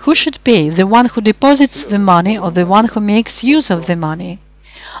 Who should pay? The one who deposits the money or the one who makes use of the money?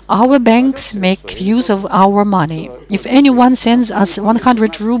 Our banks make use of our money. If anyone sends us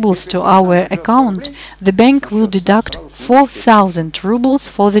 100 rubles to our account, the bank will deduct 4,000 rubles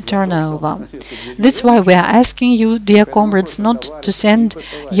for the turnover. That's why we are asking you, dear comrades, not to send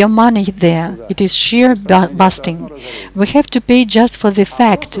your money there. It is sheer busting. We have to pay just for the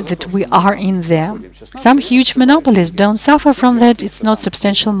fact that we are in there. Some huge monopolies don't suffer from that, it's not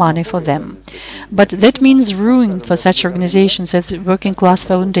substantial money for them. But that means ruin for such organizations as the Working Class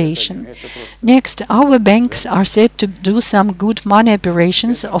Foundation. Next, our banks are said to do some good money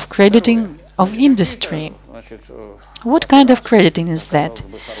operations of crediting of industry. What kind of crediting is that?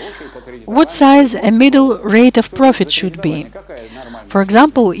 What size a middle rate of profit should be? For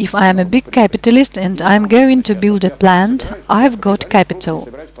example, if I am a big capitalist and I am going to build a plant, I've got capital.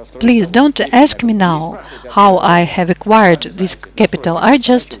 Please don't ask me now how I have acquired this capital. I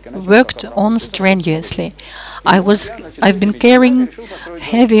just worked on strenuously. I've been carrying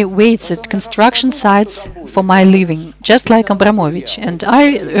heavy weights at construction sites for my living, just like Abramovich, and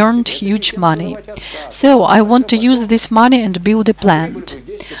I earned huge money. So I want to use this money and build a plant.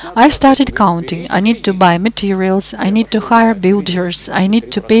 I started counting. I need to buy materials, I need to hire builders, I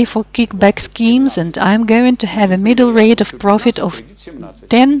need to pay for kickback schemes, and I'm going to have a middle rate of profit of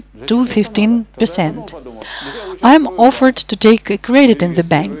 10 to 15%. I'm offered to take a credit in the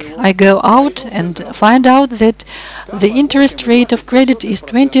bank. I go out and find out that the interest rate of credit is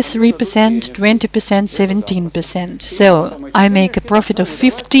 23%, 20%, 17%. So I make a profit of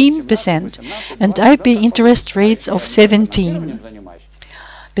 15% and I pay interest rates of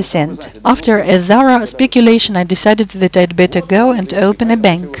 17%. After a thorough speculation, I decided that I'd better go and open a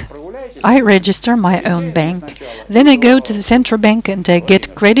bank. I register my own bank. Then I go to the central bank and I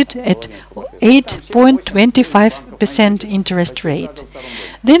get credit at 8.25% interest rate.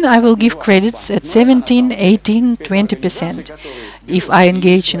 Then I will give credits at 17, 18, 20%. If I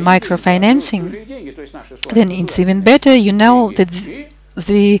engage in microfinancing, then it's even better. You know that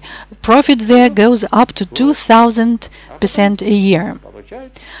the profit there goes up to 2,000% a year.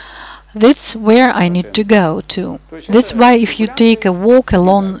 That's where I need to go to. That's why if you take a walk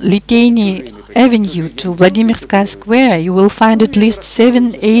along Liteyny Avenue to Vladimirskaya Square, you will find at least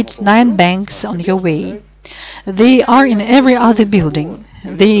 7, 8, 9 banks on your way. They are in every other building.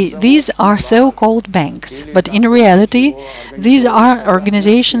 These are so-called banks, but in reality, these are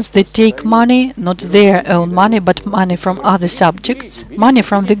organizations that take money, not their own money, but money from other subjects, money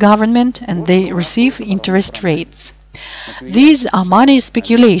from the government, and they receive interest rates. These are money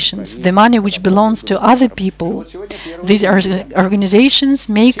speculations, the money which belongs to other people. These organizations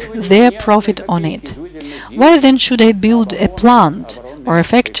make their profit on it. Why then should I build a plant or a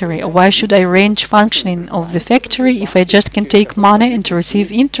factory, or why should I arrange functioning of the factory if I just can take money and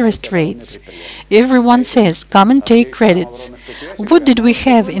receive interest rates? Everyone says, come and take credits. What did we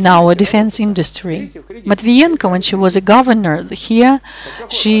have in our defense industry? Matvienko, when she was a governor here,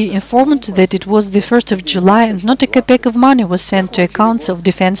 she informed that it was the 1st of July and not a kopeck of money was sent to accounts of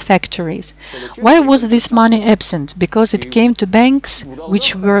defense factories. Why was this money absent? Because it came to banks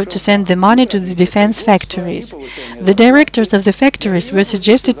which were to send the money to the defense factories. The directors of the factories were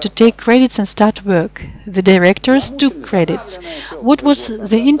suggested to take credits and start work. The directors took credits. What was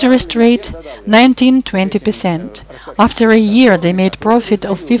the interest rate? 19–20%. After a year they made profit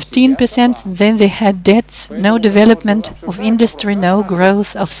of 15%, then they had debts, no development of industry, no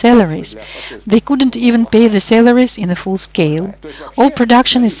growth of salaries. They couldn't even pay the salaries in a full scale. All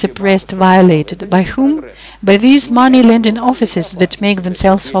production is suppressed, violated. By whom? By these money-lending offices that make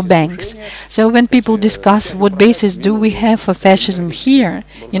themselves for banks. So when people discuss what basis do we have for fascism here,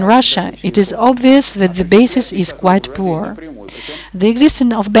 in Russia, it is obvious that the basis is quite poor. The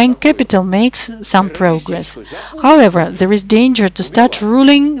existence of bank capital makes some progress. However, there is danger to start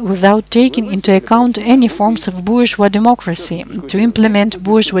ruling without taking into account any forms of bourgeois democracy, to implement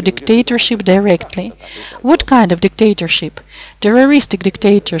bourgeois dictatorship directly. What kind of dictatorship? Terroristic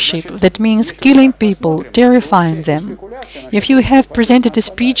dictatorship, that means killing people, terrifying them. If you have presented a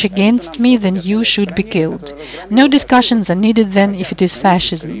speech against me, then you should be killed. No discussions are needed then if it is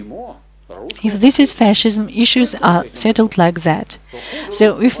fascism. If this is fascism, issues are settled like that.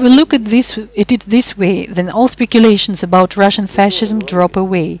 So if we look at it this way, then all speculations about Russian fascism drop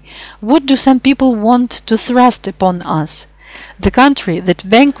away. What do some people want to thrust upon us? The country that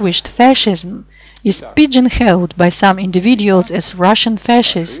vanquished fascism is pigeonholed by some individuals as Russian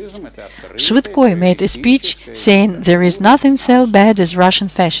fascists. Shvydkoy made a speech saying there is nothing so bad as Russian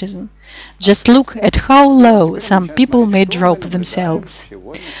fascism. Just look at how low some people may drop themselves.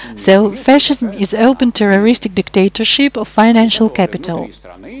 So fascism is open terroristic dictatorship of financial capital.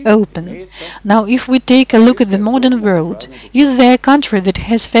 Open. Now if we take a look at the modern world, is there a country that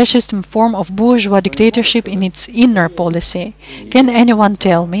has fascist form of bourgeois dictatorship in its inner policy? Can anyone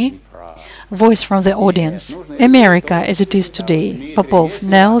tell me? Voice from the audience. America as it is today. Popov.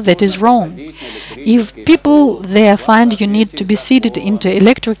 No, that is wrong. If people there find you need to be seated into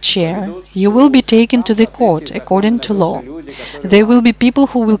electric chair, you will be taken to the court according to law. There will be people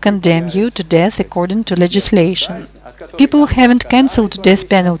who will condemn you to death according to legislation. People haven't cancelled death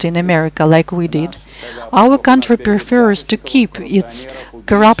penalty in America like we did. Our country prefers to keep its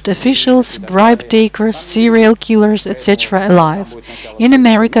corrupt officials, bribe takers, serial killers, etc. alive. In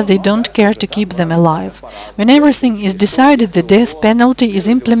America, they don't care to keep them alive. When everything is decided, the death penalty is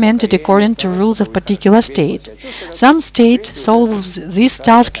implemented according to rules of particular state. Some state solves this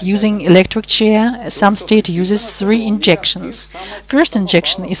task using electric chair, some state uses 3 injections. First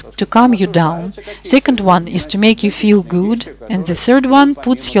injection is to calm you down, second one is to make you feel good, and the third one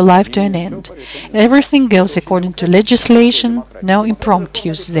puts your life to an end. Everything goes according to legislation, no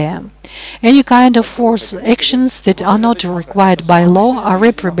impromptus there. Any kind of force actions that are not required by law are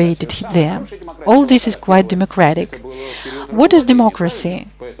reprobated there. All this is quite democratic. What is democracy?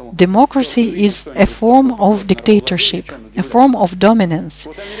 Democracy is a form of dictatorship, a form of dominance.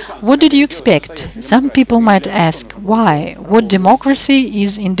 What did you expect? Some people might ask, why? What democracy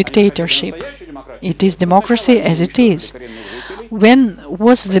is in dictatorship? It is democracy as it is. When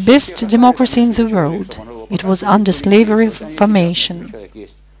was the best democracy in the world? It was under slavery formation.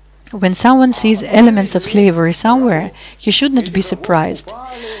 When someone sees elements of slavery somewhere, he should not be surprised.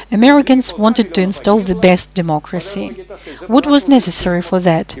 Americans wanted to install the best democracy. What was necessary for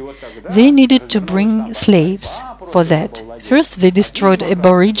that? They needed to bring slaves for that. First, they destroyed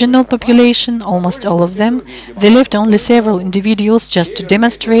aboriginal population, almost all of them. They left only several individuals just to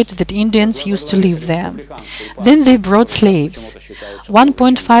demonstrate that Indians used to live there. Then they brought slaves.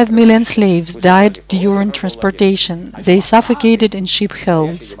 1.5 million slaves died during transportation. They suffocated in ship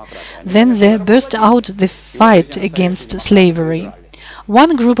holds. Then there burst out the fight against slavery.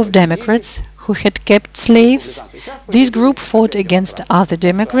 One group of Democrats who had kept slaves, this group fought against other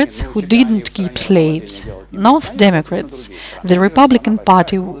Democrats who didn't keep slaves. North Democrats, the Republican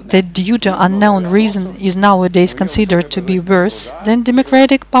Party that due to unknown reason is nowadays considered to be worse than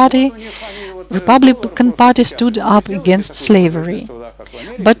Democratic Party, Republican Party stood up against slavery.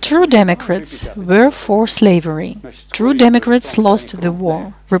 But true Democrats were for slavery. True Democrats lost the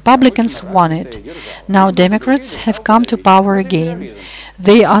war. Republicans won it. Now Democrats have come to power again.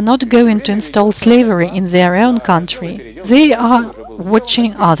 They are not going to install slavery in their own country. They are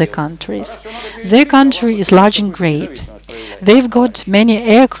watching other countries. Their country is large and great. They've got many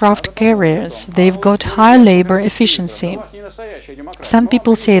aircraft carriers. They've got high labor efficiency. Some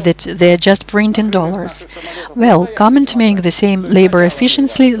people say that they're just printing dollars. Well, come and make the same labor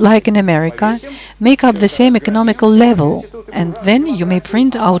efficiency like in America, make up the same economical level, and then you may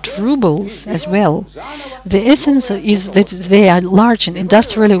print out rubles as well. The essence is that they are large and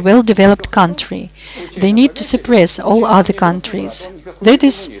industrially well-developed country. They need to suppress all other countries. That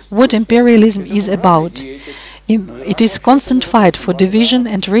is what imperialism is about. It is constant fight for division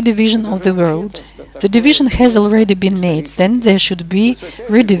and redivision of the world. The division has already been made, then there should be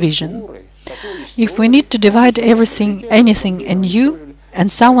redivision. If we need to divide anything anew, and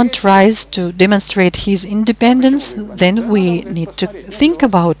someone tries to demonstrate his independence, then we need to think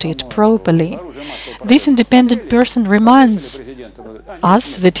about it properly. This independent person reminds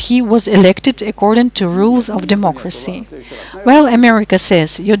us that he was elected according to rules of democracy. Well, America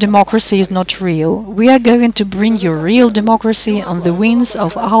says, your democracy is not real. We are going to bring you real democracy on the wings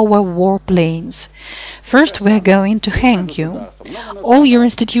of our warplanes. First, we are going to hang you. All your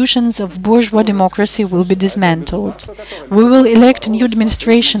institutions of bourgeois democracy will be dismantled. We will elect a new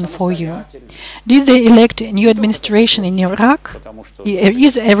administration for you. Did they elect a new administration in Iraq?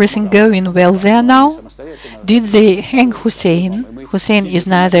 Is everything going well there now? Did they hang Hussein? Hussein is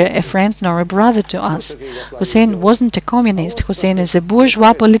neither a friend nor a brother to us. Hussein wasn't a communist. Hussein is a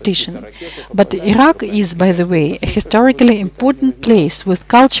bourgeois politician. But Iraq is, by the way, a historically important place with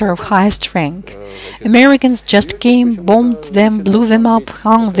culture of highest rank. Americans just came, bombed them, blew them up,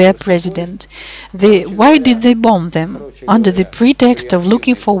 hung their president. Why did they bomb them? Under the pretext of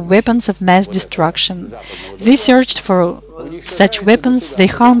looking for weapons of mass destruction. They searched for such weapons, they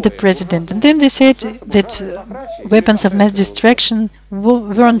hung the president, and then they said that weapons of mass destruction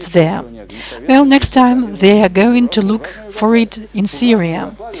weren't there. Well, next time they are going to look for it in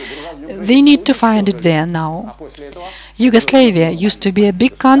Syria. They need to find it there now. Yugoslavia used to be a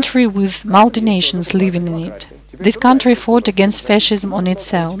big country with multinations living in it. This country fought against fascism on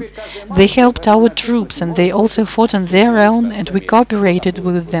its own. They helped our troops and they also fought on their own and we cooperated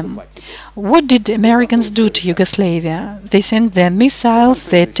with them. What did Americans do to Yugoslavia? They sent their missiles,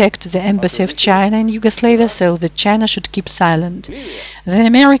 they attacked the embassy of China in Yugoslavia so that China should keep silent. Then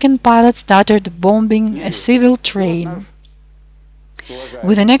American pilots started bombing a civil train.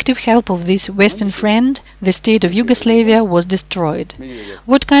 With an active help of this Western friend, the state of Yugoslavia was destroyed.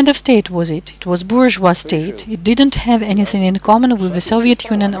 What kind of state was it? It was bourgeois state. It didn't have anything in common with the Soviet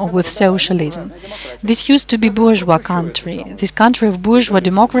Union or with socialism. This used to be bourgeois country. This country of bourgeois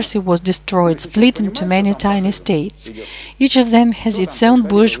democracy was destroyed, split into many tiny states. Each of them has its own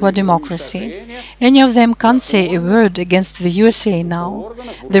bourgeois democracy. Any of them can't say a word against the USA now.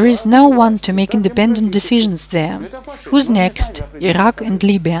 There is no one to make independent decisions there. Who's next? Iraq and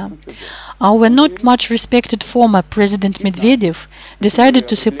Libya. Our not much respected former President Medvedev decided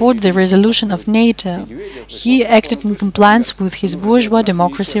to support the resolution of NATO. He acted in compliance with his bourgeois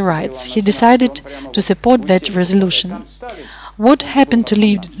democracy rights. He decided to support that resolution. What happened to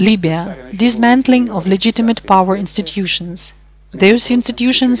Libya? Dismantling of legitimate power institutions. Those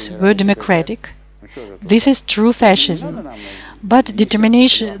institutions were democratic. This is true fascism. But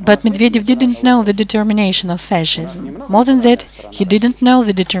Medvedev didn't know the determination of fascism. More than that, he didn't know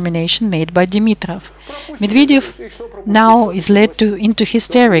the determination made by Dimitrov. Medvedev now is led into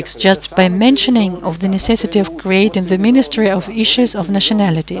hysterics just by mentioning of the necessity of creating the Ministry of Issues of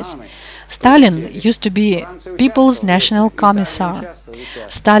Nationalities. Stalin used to be People's National Commissar.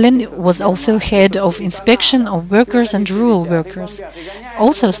 Stalin was also head of inspection of workers and rural workers.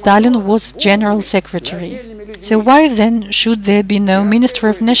 Also, Stalin was General Secretary. So why then should there be no Minister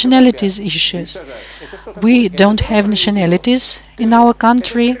of Nationalities issues? We don't have nationalities in our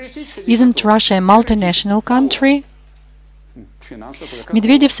country. Isn't Russia a multinational country?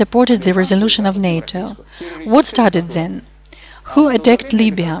 Medvedev supported the resolution of NATO. What started then? Who attacked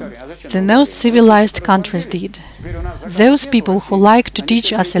Libya? The most civilized countries did. Those people who like to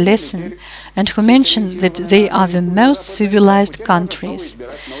teach us a lesson and who mention that they are the most civilized countries.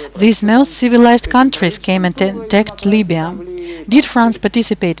 These most civilized countries came and attacked Libya. Did France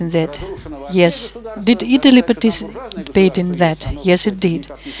participate in that? Yes. Did Italy participate in that? Yes, it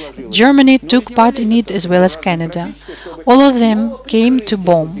did. Germany took part in it as well as Canada. All of them came to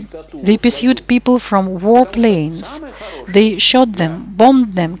bomb. They pursued people from warplanes. They shot them,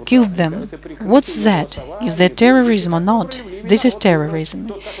 bombed them, killed them. What's that? Is that terrorism or not? This is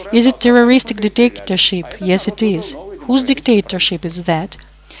terrorism. Is it terroristic dictatorship? Yes, it is. Whose dictatorship is that?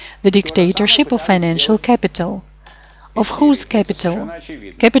 The dictatorship of financial capital. Of whose capital?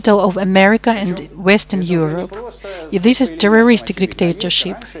 Capital of America and Western Europe. If this is terroristic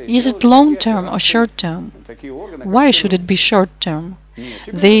dictatorship, is it long-term or short-term? Why should it be short-term?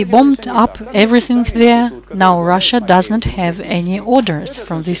 They bombed up everything there. Now Russia does not have any orders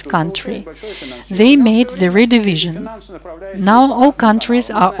from this country. They made the redivision. Now all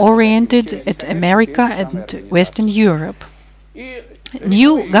countries are oriented at America and Western Europe.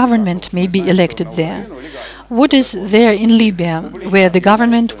 New government may be elected there. What is there in Libya, where the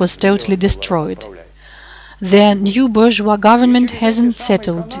government was totally destroyed? Their new bourgeois government hasn't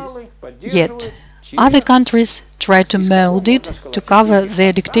settled yet. Other countries try to mold it to cover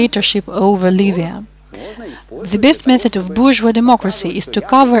their dictatorship over Libya. The best method of bourgeois democracy is to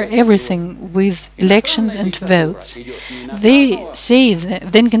cover everything with elections and votes. They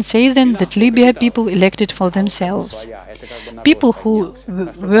can say that Libya people elected for themselves. People who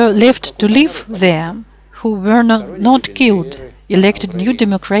were left to live there, who were not killed, elected new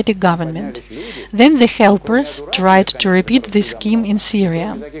democratic government. Then the helpers tried to repeat this scheme in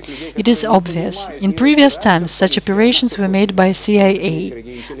Syria. It is obvious. In previous times such operations were made by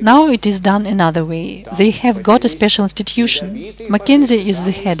CIA. Now it is done another way. They have got a special institution. McKinsey is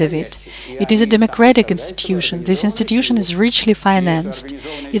the head of it. It is a democratic institution. This institution is richly financed.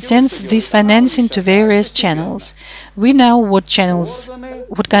 It sends this financing to various channels. We know what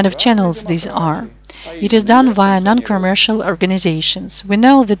kind of channels these are. It is done via non-commercial organizations. We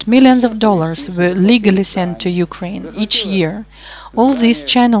know that millions of dollars were legally sent to Ukraine each year. All these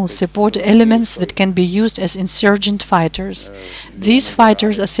channels support elements that can be used as insurgent fighters. These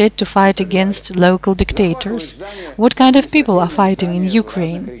fighters are said to fight against local dictators. What kind of people are fighting in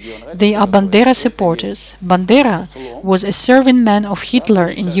Ukraine? They are Bandera supporters. Bandera was a serving man of Hitler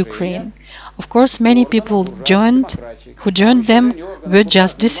in Ukraine. Of course, many people who joined them were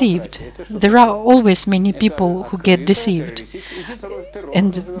just deceived. There are always many people who get deceived.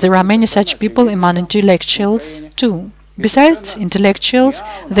 And there are many such people among intellectuals too. Besides intellectuals,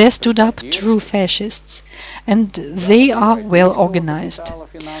 there stood up true fascists, and they are well organized.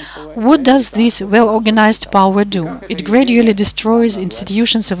 What does this well-organized power do? It gradually destroys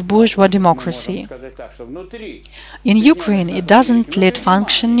institutions of bourgeois democracy. In Ukraine, it doesn't let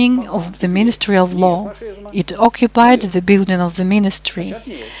functioning of the Ministry of Law. It occupied the building of the ministry.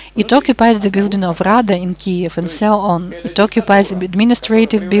 It occupies the building of Rada in Kiev and so on. It occupies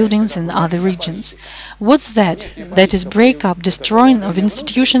administrative buildings in other regions. What's that? That is breakup, destroying of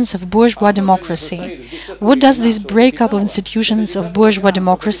institutions of bourgeois democracy. What does this breakup of institutions of bourgeois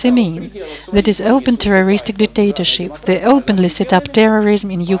democracy mean? That is open terroristic dictatorship. They openly set up terrorism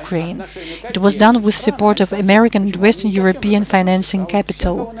in Ukraine. It was done with support of American and Western European financing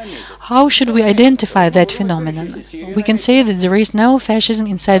capital. How should we identify that phenomenon? We can say that there is no fascism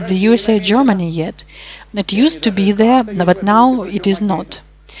inside the USA, Germany yet. It used to be there, but now it is not.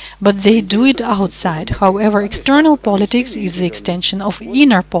 But they do it outside. However, external politics is the extension of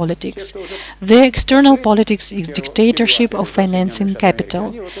inner politics. The external politics is dictatorship of financing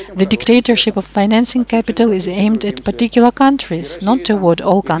capital. The dictatorship of financing capital is aimed at particular countries, not toward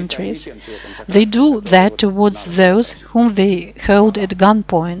all countries. They do that towards those whom they hold at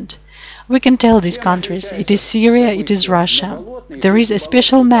gunpoint. We can tell these countries, it is Syria, it is Russia. There is a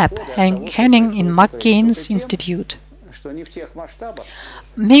special map hanging in McCain's Institute.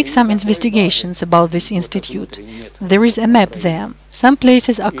 Make some investigations about this institute. There is a map there. Some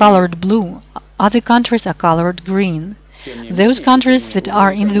places are colored blue, other countries are colored green. Those countries that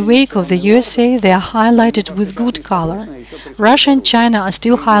are in the wake of the USA, they are highlighted with good color. Russia and China are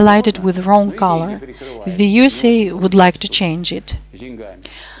still highlighted with wrong color. The USA would like to change it.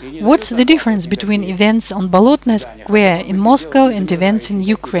 What's the difference between events on Bolotnaya Square in Moscow and events in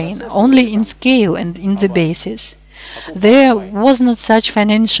Ukraine? Only in scale and in the basis. There was not such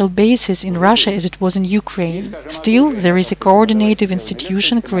financial basis in Russia as it was in Ukraine. Still, there is a coordinative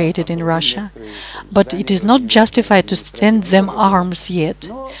institution created in Russia. But it is not justified to send them arms yet.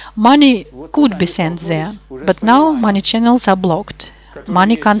 Money could be sent there, but now money channels are blocked.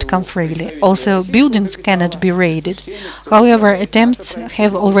 Money can't come freely. Also, buildings cannot be raided. However, attempts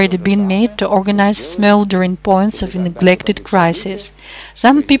have already been made to organize smoldering points of neglected crisis.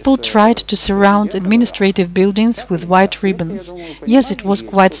 Some people tried to surround administrative buildings with white ribbons. Yes, it was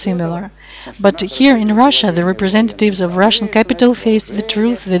quite similar. But here in Russia, the representatives of Russian capital faced the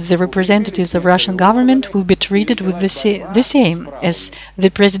truth that the representatives of Russian government will be treated with the same as the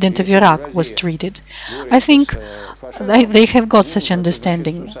president of Iraq was treated. I think they have got such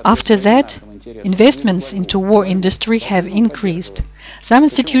understanding. After that, investments into war industry have increased. Some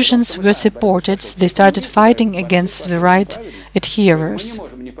institutions were supported, they started fighting against the right adherers.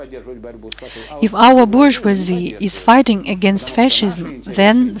 If our bourgeoisie is fighting against fascism,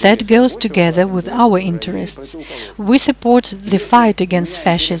 then that goes together with our interests. We support the fight against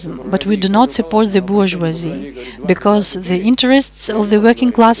fascism, but we do not support the bourgeoisie, because the interests of the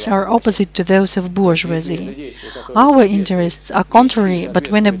working class are opposite to those of bourgeoisie. Our interests are contrary, but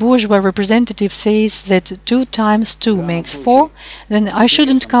when a bourgeois representative says that 2 times 2 makes 4, then I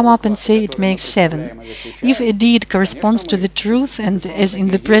shouldn't come up and say it makes 7. If a deed corresponds to the truth, and as in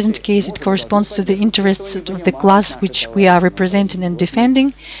the present case it corresponds to the interests of the class which we are representing and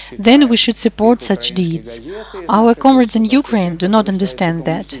defending, then we should support such deeds. Our comrades in Ukraine do not understand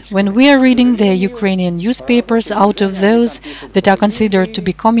that. When we are reading their Ukrainian newspapers, out of those that are considered to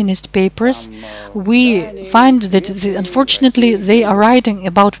be communist papers, we find that unfortunately they are writing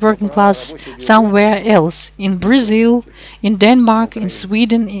about working class somewhere else, in Brazil, in Denmark, in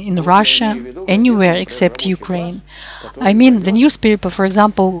Sweden, in Russia, anywhere except Ukraine. I mean, the newspaper, for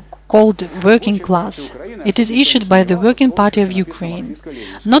example, called Working Class. It is issued by the Working Party of Ukraine.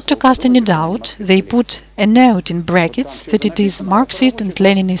 Not to cast any doubt, they put a note in brackets that it is Marxist and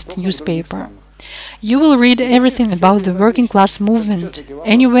Leninist newspaper. You will read everything about the working class movement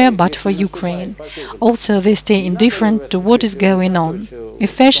anywhere but for Ukraine. Also, they stay indifferent to what is going on. If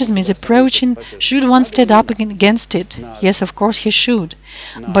fascism is approaching, should one stand up against it? Yes, of course he should.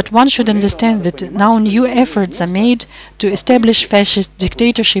 But one should understand that now new efforts are made to establish fascist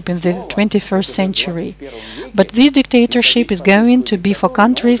dictatorship in the 21st century. But this dictatorship is going to be for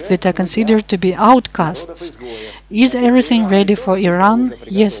countries that are considered to be outcasts. Is everything ready for Iran?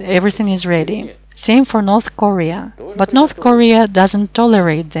 Yes, everything is ready. Same for North Korea. But North Korea doesn't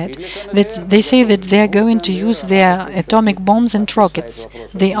tolerate that. They say that they are going to use their atomic bombs and rockets.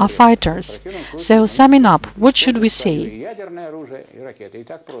 They are fighters. So, summing up, what should we say?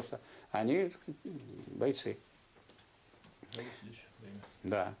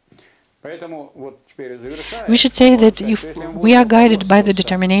 We should say that if we are guided by the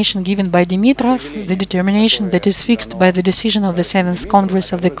determination given by Dimitrov, the determination that is fixed by the decision of the 7th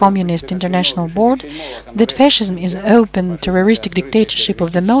Congress of the Communist International Board, that fascism is open, terroristic dictatorship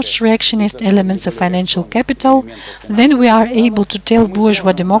of the most reactionist elements of financial capital, then we are able to tell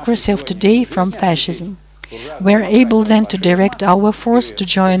bourgeois democracy of today from fascism. We are able then to direct our force to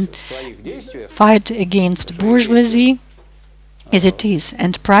join fight against bourgeoisie as it is,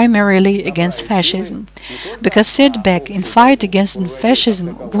 and primarily against fascism, because setback in fight against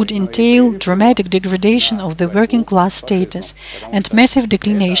fascism would entail dramatic degradation of the working class status and massive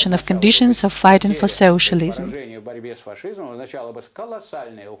declination of conditions of fighting for socialism.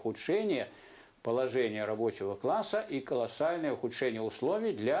 Положение рабочего класса и колоссальное ухудшение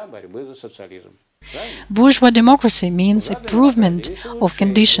условий для борьбы за социализм. Bourgeois democracy means improvement of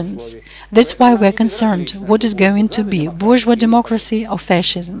conditions. That's why we're concerned what is going to be, bourgeois democracy or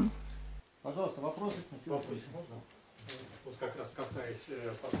fascism. Пожалуйста, вопросы? Вот как раз касаясь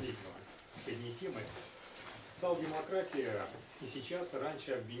последней темы. Социал-демократия и сейчас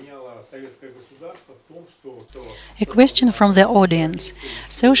раньше обвиняла советское государство в том, что... A question from the audience.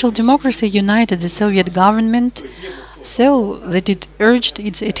 Social democracy united the Soviet government so that it urged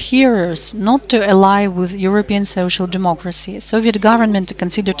its adherers not to ally with European social democracy. Soviet government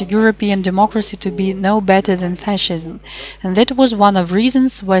considered European democracy to be no better than fascism, and that was one of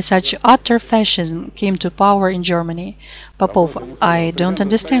reasons why such utter fascism came to power in Germany. Popov, I don't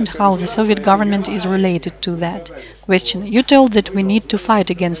understand how the Soviet government is related to that. Question, you told that we need to fight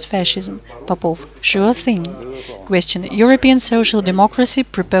against fascism. Popov, sure thing. Question, European social democracy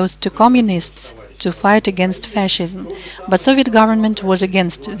proposed to communists to fight against fascism, but Soviet government was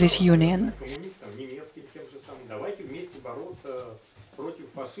against this union.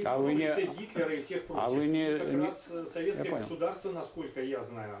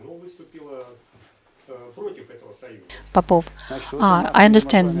 Popov, I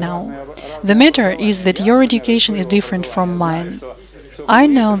understand now. The matter is that your education is different from mine. I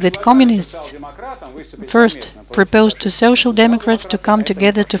know that communists first proposed to social democrats to come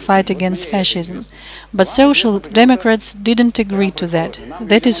together to fight against fascism, but social democrats didn't agree to that.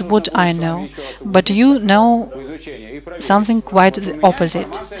 That is what I know. But you know something quite the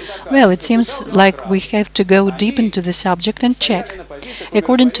opposite. Well, it seems like we have to go deep into the subject and check.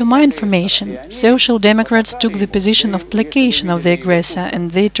 According to my information, social democrats took the position of placation of the aggressor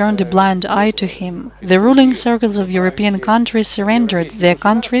and they turned a blind eye to him. The ruling circles of European countries surrendered their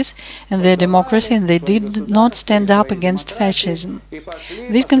countries and their democracy, and they did not stand up against fascism.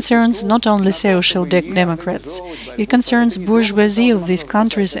 This concerns not only social democrats, it concerns bourgeoisie of these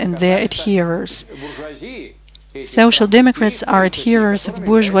countries and their adherers. Social democrats are adherers of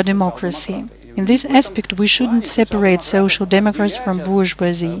bourgeois democracy. In this aspect, we shouldn't separate social democrats from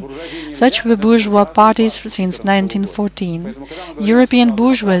bourgeoisie. Such were bourgeois parties since 1914. European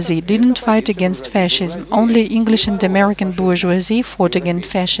bourgeoisie didn't fight against fascism, only English and American bourgeoisie fought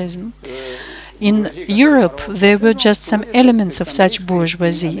against fascism. In Europe, there were just some elements of such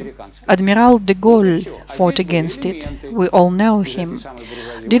bourgeoisie. Admiral de Gaulle fought against it. We all know him.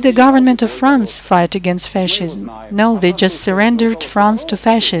 Did the government of France fight against fascism? No, they just surrendered France to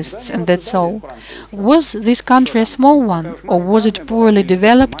fascists, and that's all. Was this country a small one, or was it poorly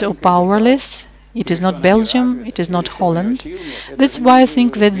developed or powerless? It is not Belgium, it is not Holland. That's why I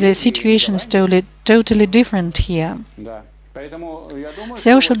think that the situation is totally different here.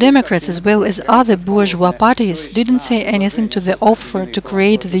 Social democrats, as well as other bourgeois parties, didn't say anything to the offer to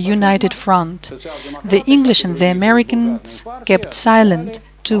create the United Front. The English and the Americans kept silent,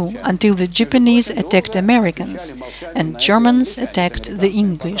 too, until the Japanese attacked Americans, and Germans attacked the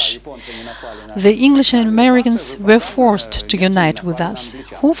English. The English and Americans were forced to unite with us.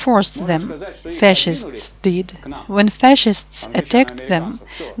 Who forced them? Fascists did. When fascists attacked them,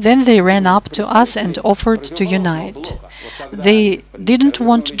 then they ran up to us and offered to unite. They didn't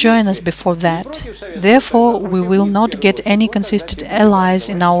want to join us before that. Therefore, we will not get any consistent allies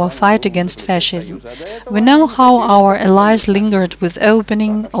in our fight against fascism. We know how our allies lingered with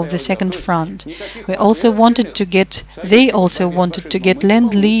opening of the Second Front. They also wanted to get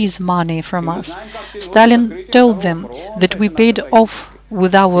Lend-Lease money from us. Stalin told them that we paid off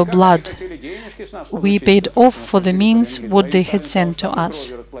with our blood. We paid off for the means what they had sent to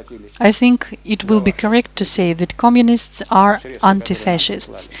us. I think it will be correct to say that communists are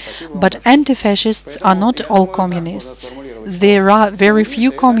anti-fascists, but anti-fascists are not all communists. There are very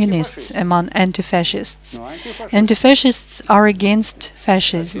few communists among anti-fascists. Anti-fascists are against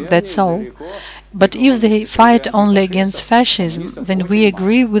fascism, that's all. But if they fight only against fascism, then we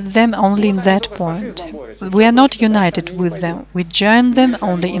agree with them only in that point. We are not united with them. We join them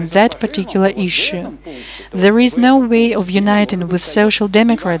only in that particular issue. There is no way of uniting with Social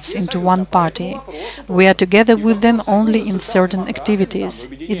Democrats into one party. We are together with them only in certain activities.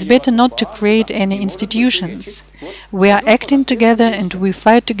 It's better not to create any institutions. We are acting together and we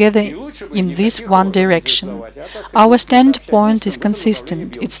fight together in this one direction. Our standpoint is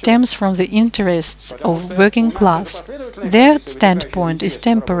consistent. It stems from the interests of working class. Their standpoint is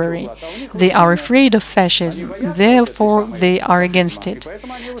temporary. They are afraid of fascism, therefore they are against it.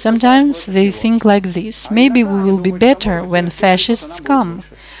 Sometimes they think like this: maybe we will be better when fascists come.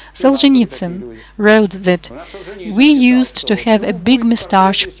 Solzhenitsyn wrote that we used to have a big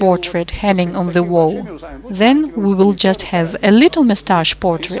moustache portrait hanging on the wall. Then we will just have a little moustache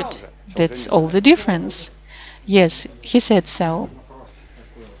portrait. That's all the difference. Yes, he said so.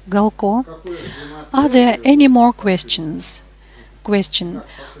 Galko. Are there any more questions? Question.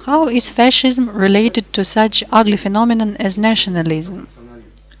 How is fascism related to such ugly phenomenon as nationalism?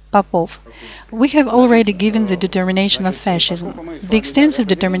 Popov. We have already given the determination of fascism. The extensive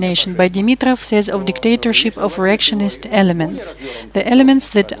determination by Dimitrov says of dictatorship of reactionist elements, the elements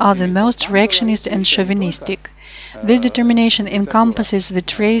that are the most reactionist and chauvinistic. This determination encompasses the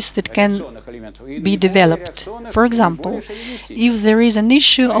traits that can be developed. For example, if there is an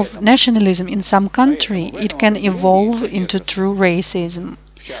issue of nationalism in some country, it can evolve into true racism.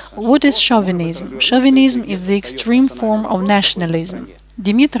 What is chauvinism? Chauvinism is the extreme form of nationalism.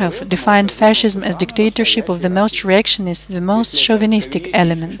 Dimitrov defined fascism as dictatorship of the most reactionist, the most chauvinistic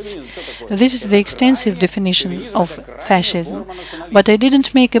elements. This is the extensive definition of fascism. But I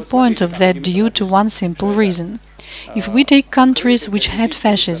didn't make a point of that due to one simple reason. If we take countries which had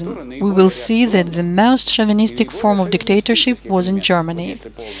fascism, we will see that the most chauvinistic form of dictatorship was in Germany.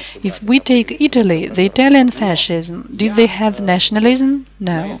 If we take Italy, the Italian fascism, did they have nationalism?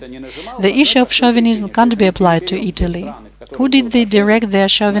 No. The issue of chauvinism can't be applied to Italy. Who did they direct their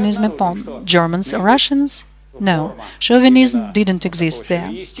chauvinism upon? Germans or Russians? No, chauvinism didn't exist there.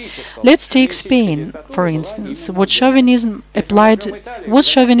 Let's take Spain, for instance. Was chauvinism applied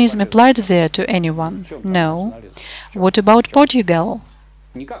there to anyone? No. What about Portugal?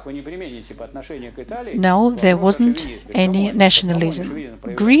 No, there wasn't any nationalism.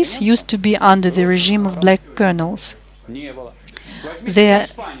 Greece used to be under the regime of black colonels. The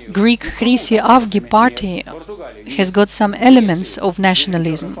Greek Chryssi Avgi party has got some elements of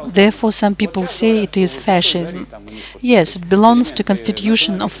nationalism, therefore some people say it is fascism. Yes, it belongs to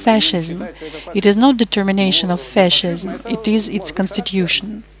constitution of fascism. It is not determination of fascism, it is its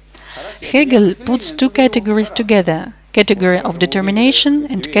constitution. Hegel puts two categories together: category of determination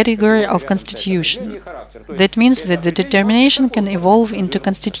and category of constitution. That means that the determination can evolve into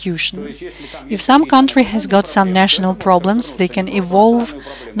constitution. If some country has got some national problems, they can evolve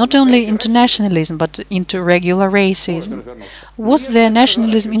not only into nationalism, but into regular racism. Was there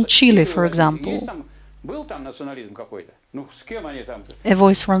nationalism in Chile, for example? A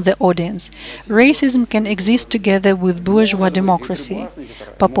voice from the audience. Racism can exist together with bourgeois democracy.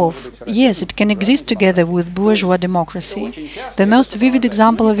 Popov. Yes, it can exist together with bourgeois democracy. The most vivid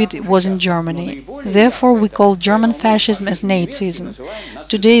example of it was in Germany. Therefore, we call German fascism as Nazism.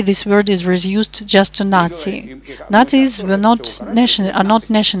 Today, this word is reduced just to Nazi. Nazis are not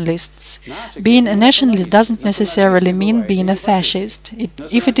nationalists. Being a nationalist doesn't necessarily mean being a fascist.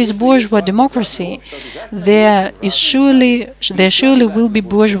 If it is bourgeois democracy, there surely will be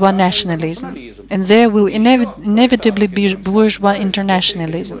bourgeois nationalism, and there will inevitably be bourgeois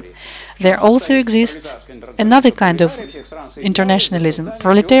internationalism. There also exists another kind of internationalism,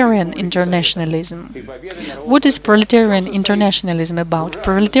 proletarian internationalism. What is proletarian internationalism about?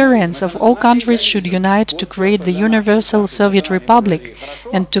 Proletarians of all countries should unite to create the universal Soviet Republic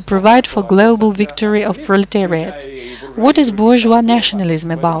and to provide for global victory of proletariat. What is bourgeois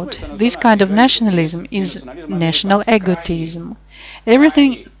nationalism about? This kind of nationalism is national egotism.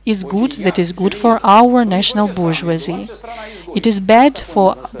 Everything is good that is good for our national bourgeoisie. It is bad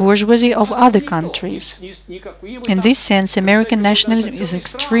for bourgeoisie of other countries. In this sense, American nationalism is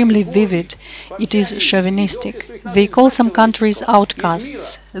extremely vivid. It is chauvinistic. They call some countries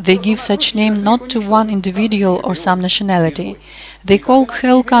outcasts. They give such name not to one individual or some nationality. They call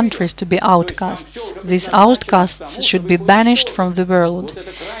whole countries to be outcasts. These outcasts should be banished from the world.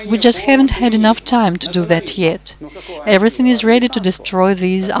 We just haven't had enough time to do that yet. Everything is ready to destroy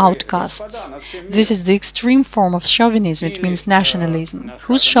these outcasts. This is the extreme form of chauvinism. It means nationalism.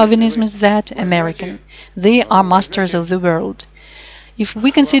 Whose chauvinism is that? American. They are masters of the world. If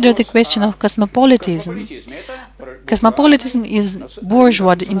we consider the question of cosmopolitanism, Cosmopolitanism is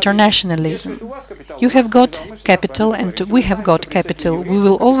bourgeois internationalism. You have got capital and we have got capital. We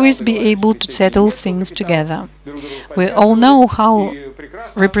will always be able to settle things together. We all know how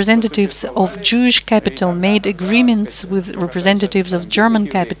representatives of Jewish capital made agreements with representatives of German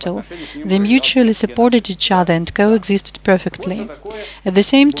capital. They mutually supported each other and coexisted perfectly. At the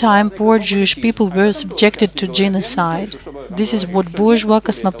same time, poor Jewish people were subjected to genocide. This is what bourgeois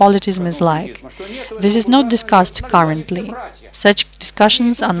cosmopolitanism is like. This is not discussed currently. Such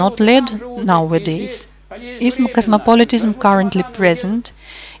discussions are not led nowadays. Is cosmopolitanism currently present?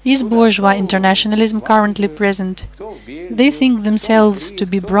 Is bourgeois internationalism currently present? They think themselves to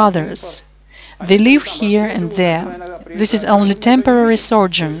be brothers. They live here and there. This is only temporary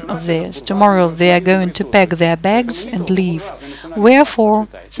sojourn of theirs. Tomorrow they are going to pack their bags and leave. Wherefore,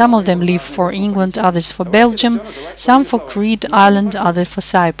 some of them leave for England, others for Belgium, some for Crete Island, others for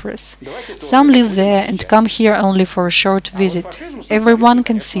Cyprus. Some live there and come here only for a short visit. Everyone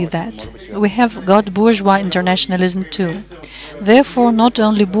can see that. We have got bourgeois internationalism too. Therefore, not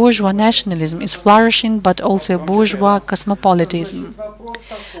only bourgeois nationalism is flourishing, but also bourgeois cosmopolitanism.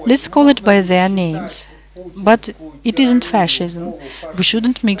 Let's call it by their names. But it isn't fascism. We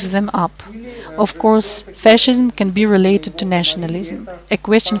shouldn't mix them up. Of course, fascism can be related to nationalism. A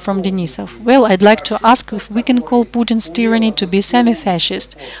question from Denisov. Well, I'd like to ask if we can call Putin's tyranny to be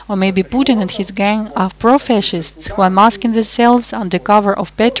semi-fascist, or maybe Putin and his gang are pro-fascists who are masking themselves under cover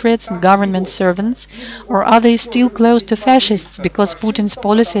of patriots and government servants, or are they still close to fascists because Putin's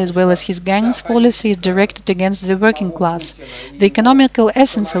policy as well as his gang's policy is directed against the working class? The economical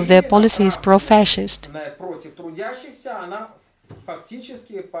essence of their policy is pro-fascist.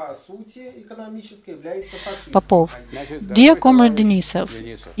 Popov. Dear Comrade Denisov,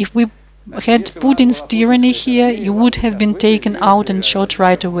 if we had Putin's tyranny here, you would have been taken out and shot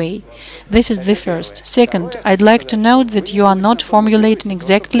right away. This is the first. Second, I'd like to note that you are not formulating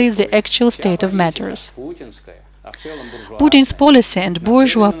exactly the actual state of matters. Putin's policy and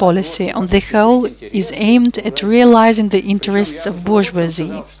bourgeois policy on the whole is aimed at realizing the interests of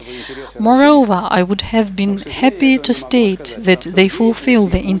bourgeoisie. Moreover, I would have been happy to state that they fulfill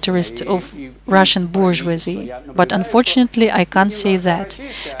the interests of Russian bourgeoisie, but unfortunately I can't say that,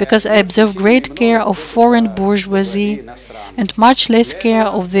 because I observe great care of foreign bourgeoisie and much less care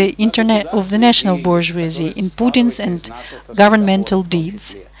of the national bourgeoisie in Putin's and governmental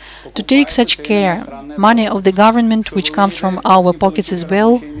deeds. To take such care, money of the government, which comes from our pockets as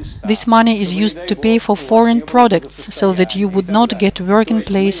well, this money is used to pay for foreign products, so that you would not get working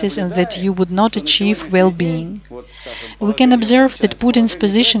places and that you would not achieve well-being. We can observe that Putin's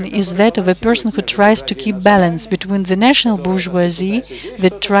position is that of a person who tries to keep balance between the national bourgeoisie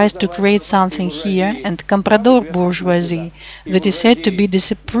that tries to create something here and comprador bourgeoisie that is said to be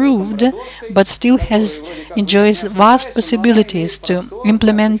disapproved but still enjoys vast possibilities to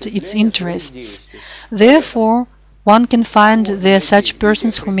implement its interests. Therefore, one can find there such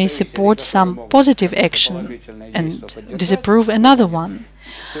persons who may support some positive action and disapprove another one.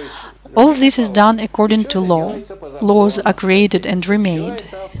 All this is done according to law. Laws are created and remade.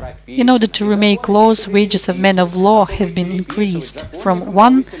 In order to remake laws, wages of men of law have been increased from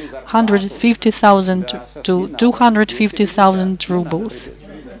 150,000 to 250,000 rubles.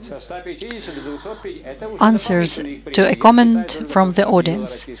 Answers to a comment from the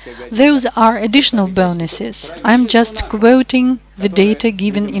audience. Those are additional bonuses. I'm just quoting the data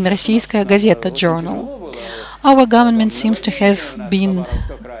given in Российская газета journal. Our government seems to have been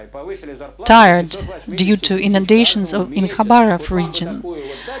tired due to inundations in Khabarov region,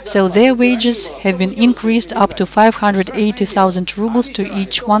 so their wages have been increased up to 580,000 rubles to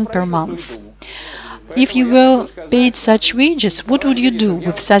each one per month. If you were paid such wages, what would you do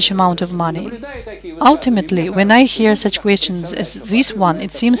with such amount of money? Ultimately, when I hear such questions as this one,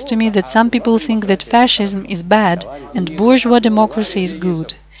 it seems to me that some people think that fascism is bad and bourgeois democracy is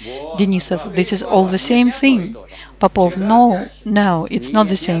good. Denisov, this is all the same thing. Popov, no, it's not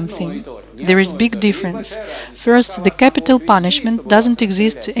the same thing. There is big difference. First, the capital punishment doesn't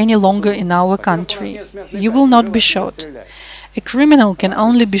exist any longer in our country. You will not be shot. A criminal can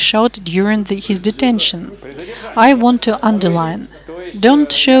only be shot during his detention. I want to underline,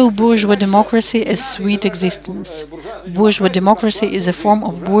 don't show bourgeois democracy as sweet existence. Bourgeois democracy is a form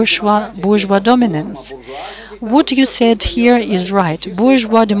of bourgeois dominance. What you said here is right.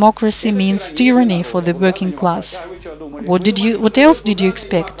 Bourgeois democracy means tyranny for the working class. What else did you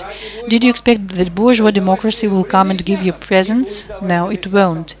expect? Did you expect that bourgeois democracy will come and give you presents? No, it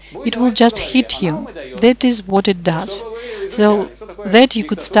won't. It will just hit you. That is what it does. So that you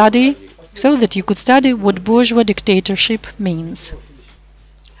could study what bourgeois dictatorship means.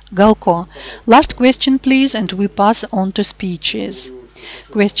 Galko. Last question, please, and we pass on to speeches.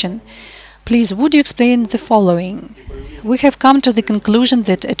 Question. Please, would you explain the following? We have come to the conclusion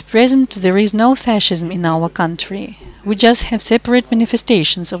that at present there is no fascism in our country. We just have separate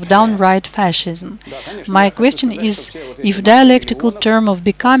manifestations of downright fascism. My question is if dialectical term of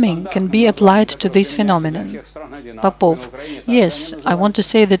becoming can be applied to this phenomenon. Popov. Yes, I want to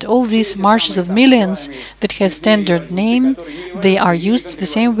say that all these marches of millions that have standard name, they are used the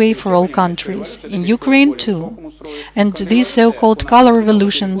same way for all countries. In Ukraine too. And these so-called color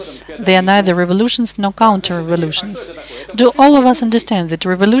revolutions, they are neither revolutions nor counter-revolutions. Do all of us understand that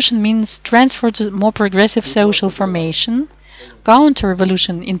revolution means transfer to more progressive social formation?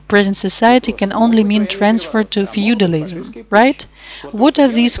 Counter-revolution in present society can only mean transfer to feudalism, right? What are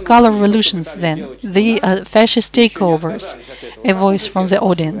these color revolutions then? They are fascist takeovers. A voice from the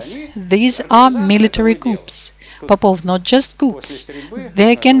audience. These are military coups. Popov, not just coups.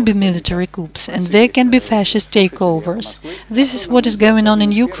 There can be military coups and there can be fascist takeovers. This is what is going on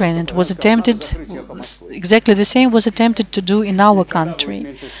in Ukraine and was attempted, exactly the same was attempted to do in our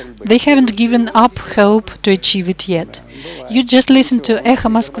country. They haven't given up hope to achieve it yet. You just listen to Echo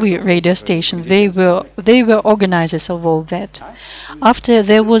Moskvy radio station. They were organizers of all that. After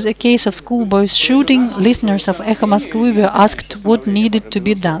there was a case of schoolboys shooting, listeners of Echo Moskvy were asked what needed to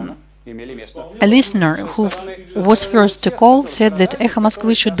be done. A listener who was first to call said that Echo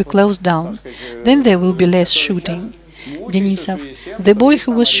Moskvy should be closed down. Then there will be less shooting. Denisov. The boy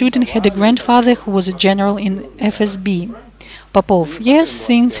who was shooting had a grandfather who was a general in FSB. Popov. Yes,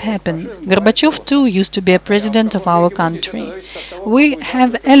 things happen. Gorbachev too used to be a president of our country. We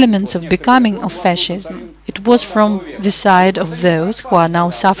have elements of becoming of fascism. It was from the side of those who are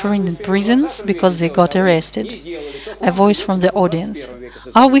now suffering in prisons because they got arrested. A voice from the audience.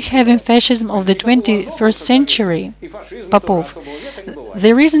 Are we having fascism of the 21st century? Popov.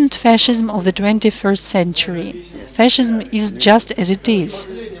 There isn't fascism of the 21st century. Fascism is just as it is.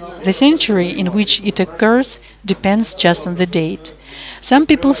 The century in which it occurs depends just on the date. Some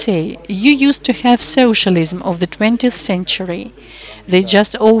people say, you used to have socialism of the 20th century. They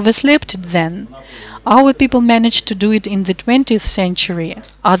just overslept it then. Our people managed to do it in the 20th century.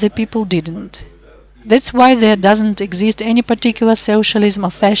 Other people didn't. That's why there doesn't exist any particular socialism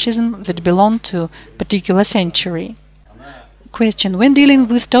or fascism that belong to a particular century. Question. When dealing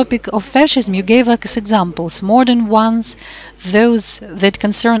with topic of fascism, you gave us examples, modern ones, those that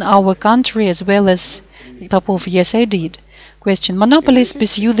concern our country as well as Popov. Yes, I did. Question. Monopolies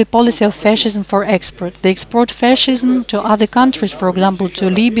pursue the policy of fascism for export. They export fascism to other countries, for example, to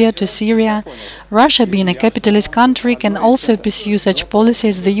Libya, to Syria. Russia, being a capitalist country, can also pursue such policy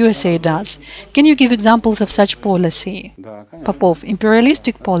as the USA does. Can you give examples of such policy? Popov.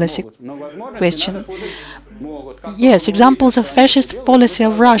 Imperialistic policy. Question. Yes, examples of fascist policy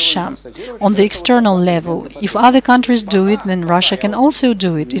of Russia on the external level. If other countries do it, then Russia can also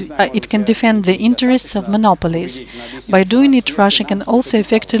do it. It can defend the interests of monopolies. By doing it, Russia can also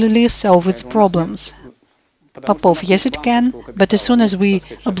effectively solve its problems. Popov. Yes, it can, but as soon as we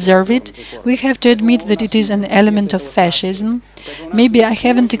observe it, we have to admit that it is an element of fascism. Maybe I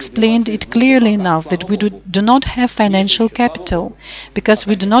haven't explained it clearly enough that we do not have financial capital, because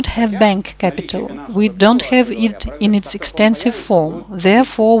we do not have bank capital. We don't have it in its extensive form.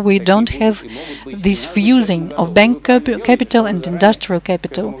 Therefore, we don't have this fusing of bank capital and industrial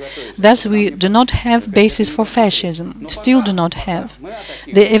capital. Thus, we do not have basis for fascism, still do not have.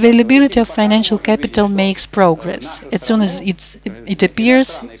 The availability of financial capital makes progress. As soon as it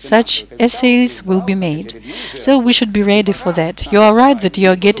appears, such essays will be made. So we should be ready for that. You are right that you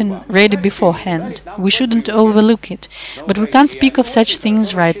are getting ready beforehand. We shouldn't overlook it. But we can't speak of such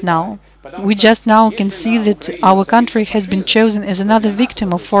things right now. We just now can see that our country has been chosen as another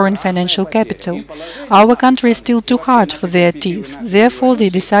victim of foreign financial capital. Our country is still too hard for their teeth. Therefore, they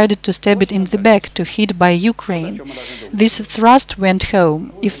decided to stab it in the back to hit by Ukraine. This thrust went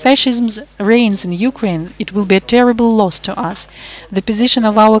home. If fascism reigns in Ukraine, it will be a terrible loss to us. The position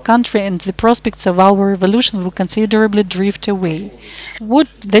of our country and the prospects of our revolution will considerably drift away.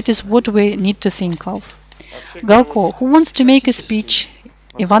 That is what we need to think of. Galko, who wants to make a speech?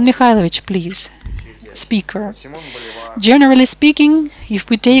 Ivan Mikhailovich, please. Speaker. Generally speaking, if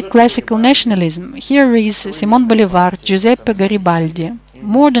we take classical nationalism, here is Simon Bolivar, Giuseppe Garibaldi.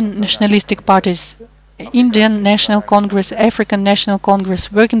 Modern nationalistic parties, Indian National Congress, African National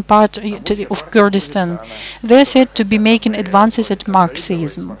Congress, Working Party of Kurdistan, they are said to be making advances at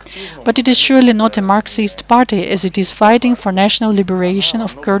Marxism. But it is surely not a Marxist party, as it is fighting for national liberation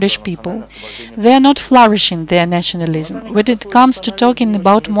of Kurdish people. They are not flourishing their nationalism. When it comes to talking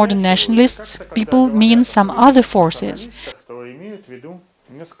about modern nationalists, people mean some other forces.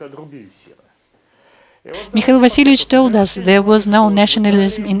 Mikhail Vasilyevich told us there was no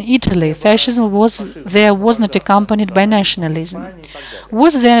nationalism in Italy. Fascism was not accompanied by nationalism.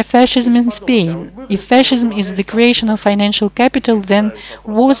 Was there fascism in Spain? If fascism is the creation of financial capital, then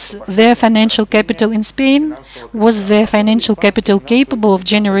was there financial capital in Spain? Was there financial capital capable of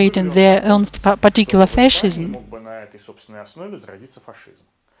generating their own particular fascism?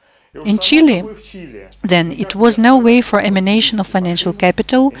 In Chile, then, it was no way for emanation of financial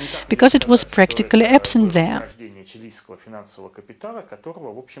capital, because it was practically absent there.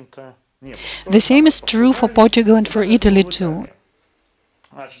 The same is true for Portugal and for Italy too.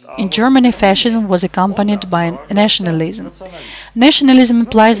 In Germany, fascism was accompanied by nationalism. Nationalism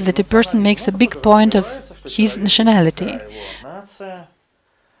implies that a person makes a big point of his nationality.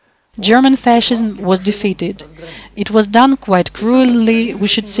 German fascism was defeated. It was done quite cruelly, we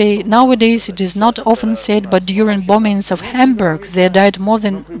should say. Nowadays it is not often said, but during bombings of Hamburg there died more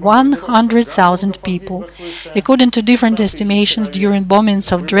than 100,000 people. According to different estimations, during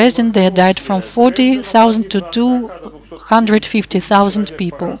bombings of Dresden there died from 40,000 to 250,000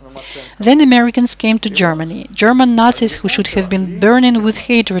 people. Then Americans came to Germany. German Nazis who should have been burning with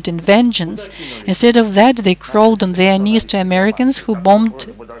hatred and vengeance. Instead of that, they crawled on their knees to Americans who bombed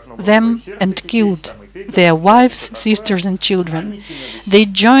them and killed their wives, sisters and children. They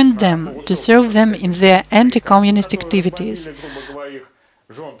joined them to serve them in their anti-communist activities.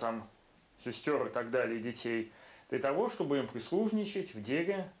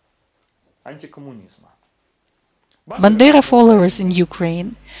 Bandera followers in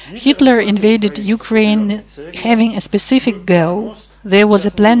Ukraine. Hitler invaded Ukraine having a specific goal. There was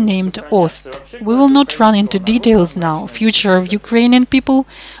a plan named Ost. We will not run into details now. Future of Ukrainian people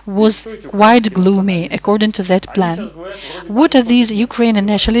was quite gloomy according to that plan. What are these Ukrainian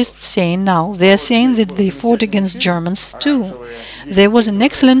nationalists saying now? They are saying that they fought against Germans too. There was an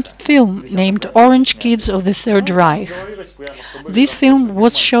excellent film named Orange Kids of the Third Reich. This film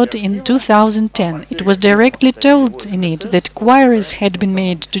was shot in 2010. It was directly told in it that queries had been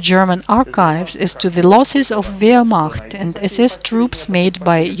made to German archives as to the losses of Wehrmacht and SS troops made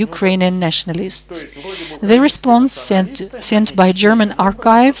by Ukrainian nationalists. The response sent by German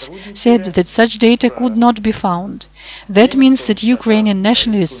archives said that such data could not be found. That means that Ukrainian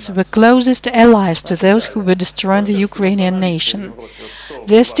nationalists were closest allies to those who were destroying the Ukrainian nation.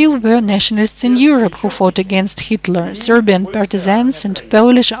 There still were nationalists in Europe who fought against Hitler, Serbian partisans and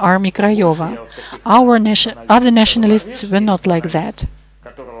Polish army Krajova. Our other nationalists were not like that.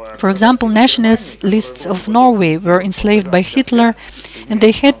 For example, nationalists of Norway were enslaved by Hitler, and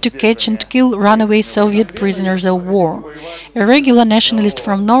they had to catch and kill runaway Soviet prisoners of war. A regular nationalist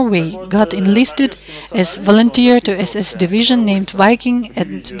from Norway got enlisted as volunteer to SS division named Viking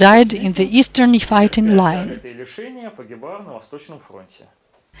and died in the Eastern fighting line.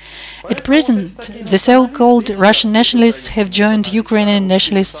 At present, the so-called Russian nationalists have joined Ukrainian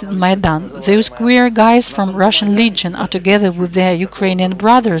nationalists in Maidan. Those queer guys from Russian Legion are together with their Ukrainian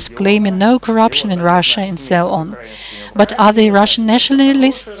brothers, claiming no corruption in Russia and so on. But are they Russian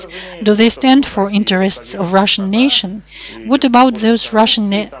nationalists? Do they stand for interests of Russian nation? What about those Russian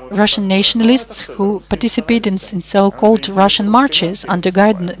nationalists who participate in so-called Russian marches under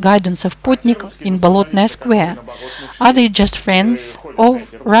guidance of Potnik in Bolotnaya Square? Are they just friends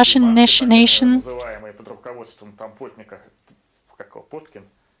of Russian nation?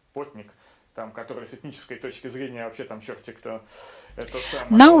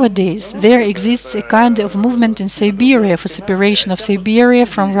 Nowadays, there exists a kind of movement in Siberia for separation of Siberia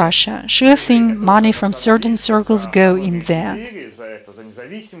from Russia. Sure thing, money from certain circles go in there.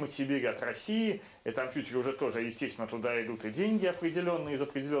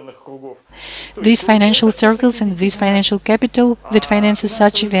 These financial circles and this financial capital that finances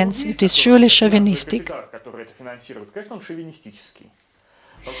such events, it is surely chauvinistic.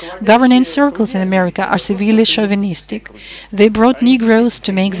 Governing circles in America are severely chauvinistic. They brought Negroes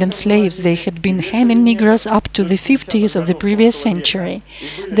to make them slaves. They had been hanging Negroes up to the 50s of the previous century.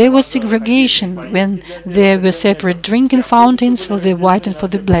 There was segregation when there were separate drinking fountains for the white and for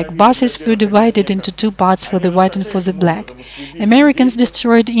the black. Buses were divided into two parts for the white and for the black. Americans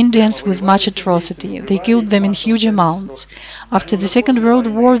destroyed Indians with much atrocity. They killed them in huge amounts. After the Second World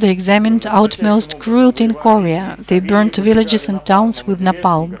War, they examined utmost cruelty in Korea. They burned villages and towns with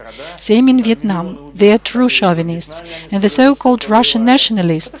napalm. Same in Vietnam. They are true chauvinists, and the so-called Russian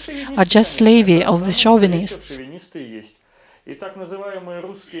nationalists are just slaves of the chauvinists.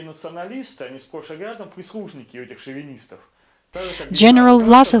 General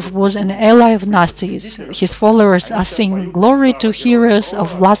Vlasov was an ally of Nazis. His followers are singing "Glory to heroes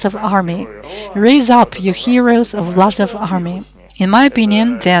of Vlasov army." Raise up, you heroes of Vlasov army. In my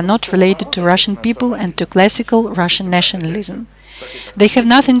opinion, they are not related to Russian people and to classical Russian nationalism. They have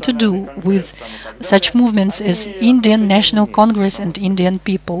nothing to do with such movements as Indian National Congress and Indian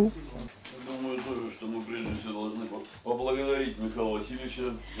people.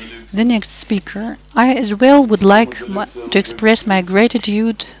 The next speaker. I as well would like to express my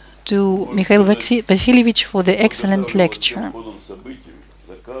gratitude to Mikhail Vasilyevich for the excellent lecture.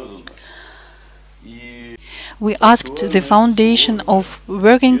 We asked the foundation of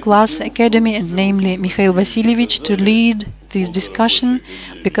Working Class Academy, and namely Mikhail Vasilyevich, to lead this discussion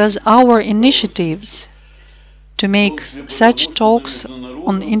because our initiatives to make such talks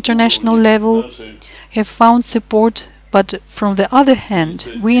on international level have found support, but from the other hand,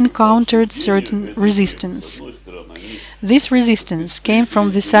 we encountered certain resistance. This resistance came from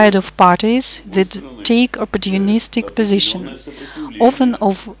the side of parties that take opportunistic position, often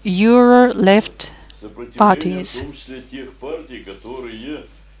of Euro-left parties.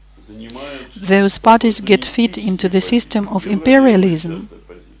 Those parties get fit into the system of imperialism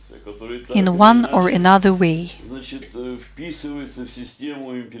in one or another way.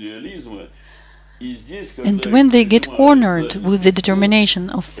 And when they get cornered with the determination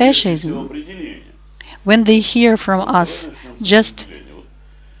of fascism, when they hear from us, just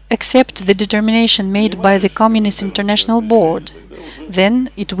accept the determination made by the Communist International Board, then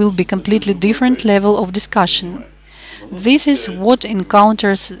it will be completely different level of discussion. This is what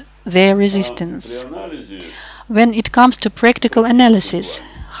encounters their resistance. When it comes to practical analysis,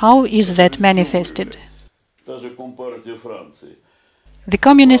 how is that manifested? The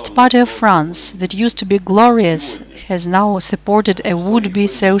Communist Party of France, that used to be glorious, has now supported a would-be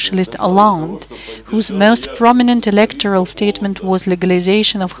socialist Hollande, whose most prominent electoral statement was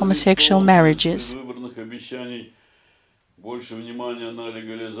legalization of homosexual marriages.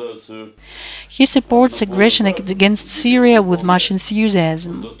 He supports aggression against Syria with much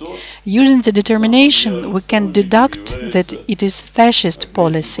enthusiasm. Using the determination, we can deduct that it is fascist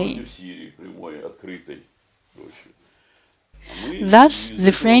policy. Thus,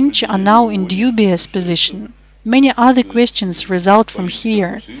 the French are now in dubious position. Many other questions result from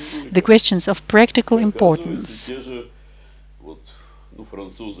here, the questions of practical importance.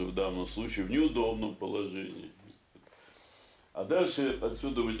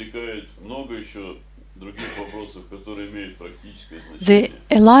 The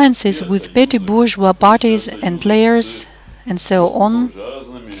alliances with petty bourgeois parties and layers and so on.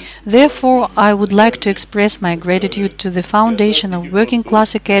 Therefore, I would like to express my gratitude to the foundation of Working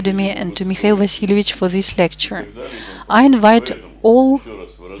Class Academy and to Mikhail Vasilyevich for this lecture. I invite all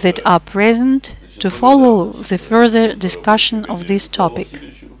that are present to follow the further discussion of this topic.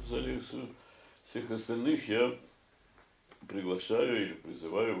 Приглашаю или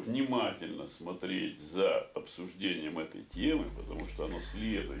призываю внимательно смотреть за обсуждением этой темы, потому что оно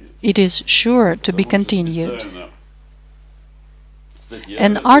следует. It is sure to be continued.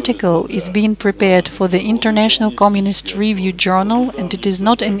 An article is being prepared for the International Communist Review Journal, and it is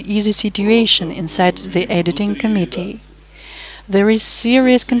not an easy situation inside the editing committee. There is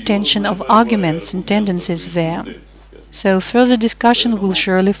serious contention of arguments and tendencies there, so further discussion will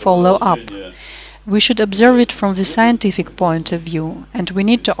surely follow up. We should observe it from the scientific point of view, and we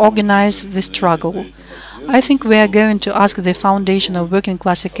need to organize the struggle. I think we are going to ask the foundation of Working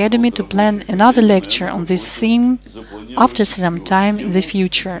Class Academy to plan another lecture on this theme after some time in the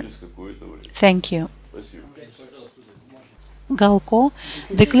future. Thank you. Galko,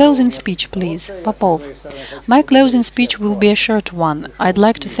 the closing speech, please. Popov. My closing speech will be a short one. I'd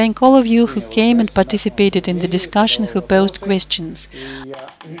like to thank all of you who came and participated in the discussion, who posed questions.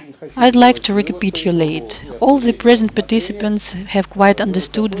 I'd like to recapitulate. All the present participants have quite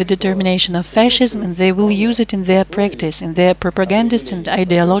understood the determination of fascism, and they will use it in their practice, in their propagandist and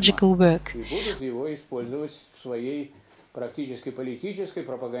ideological work. Практической политической,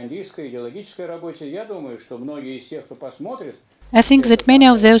 пропагандистской, идеологической работе. Я думаю, что многие из тех, кто посмотрит, I think that many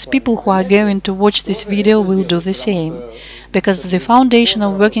of those people who are going to watch this video will do the same, because the foundation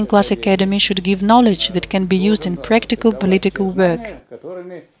of Working Class Academy should give knowledge that can be used in practical political work.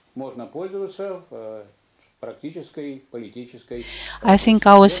 I think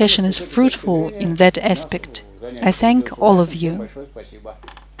our session is fruitful in that aspect. I thank all of you.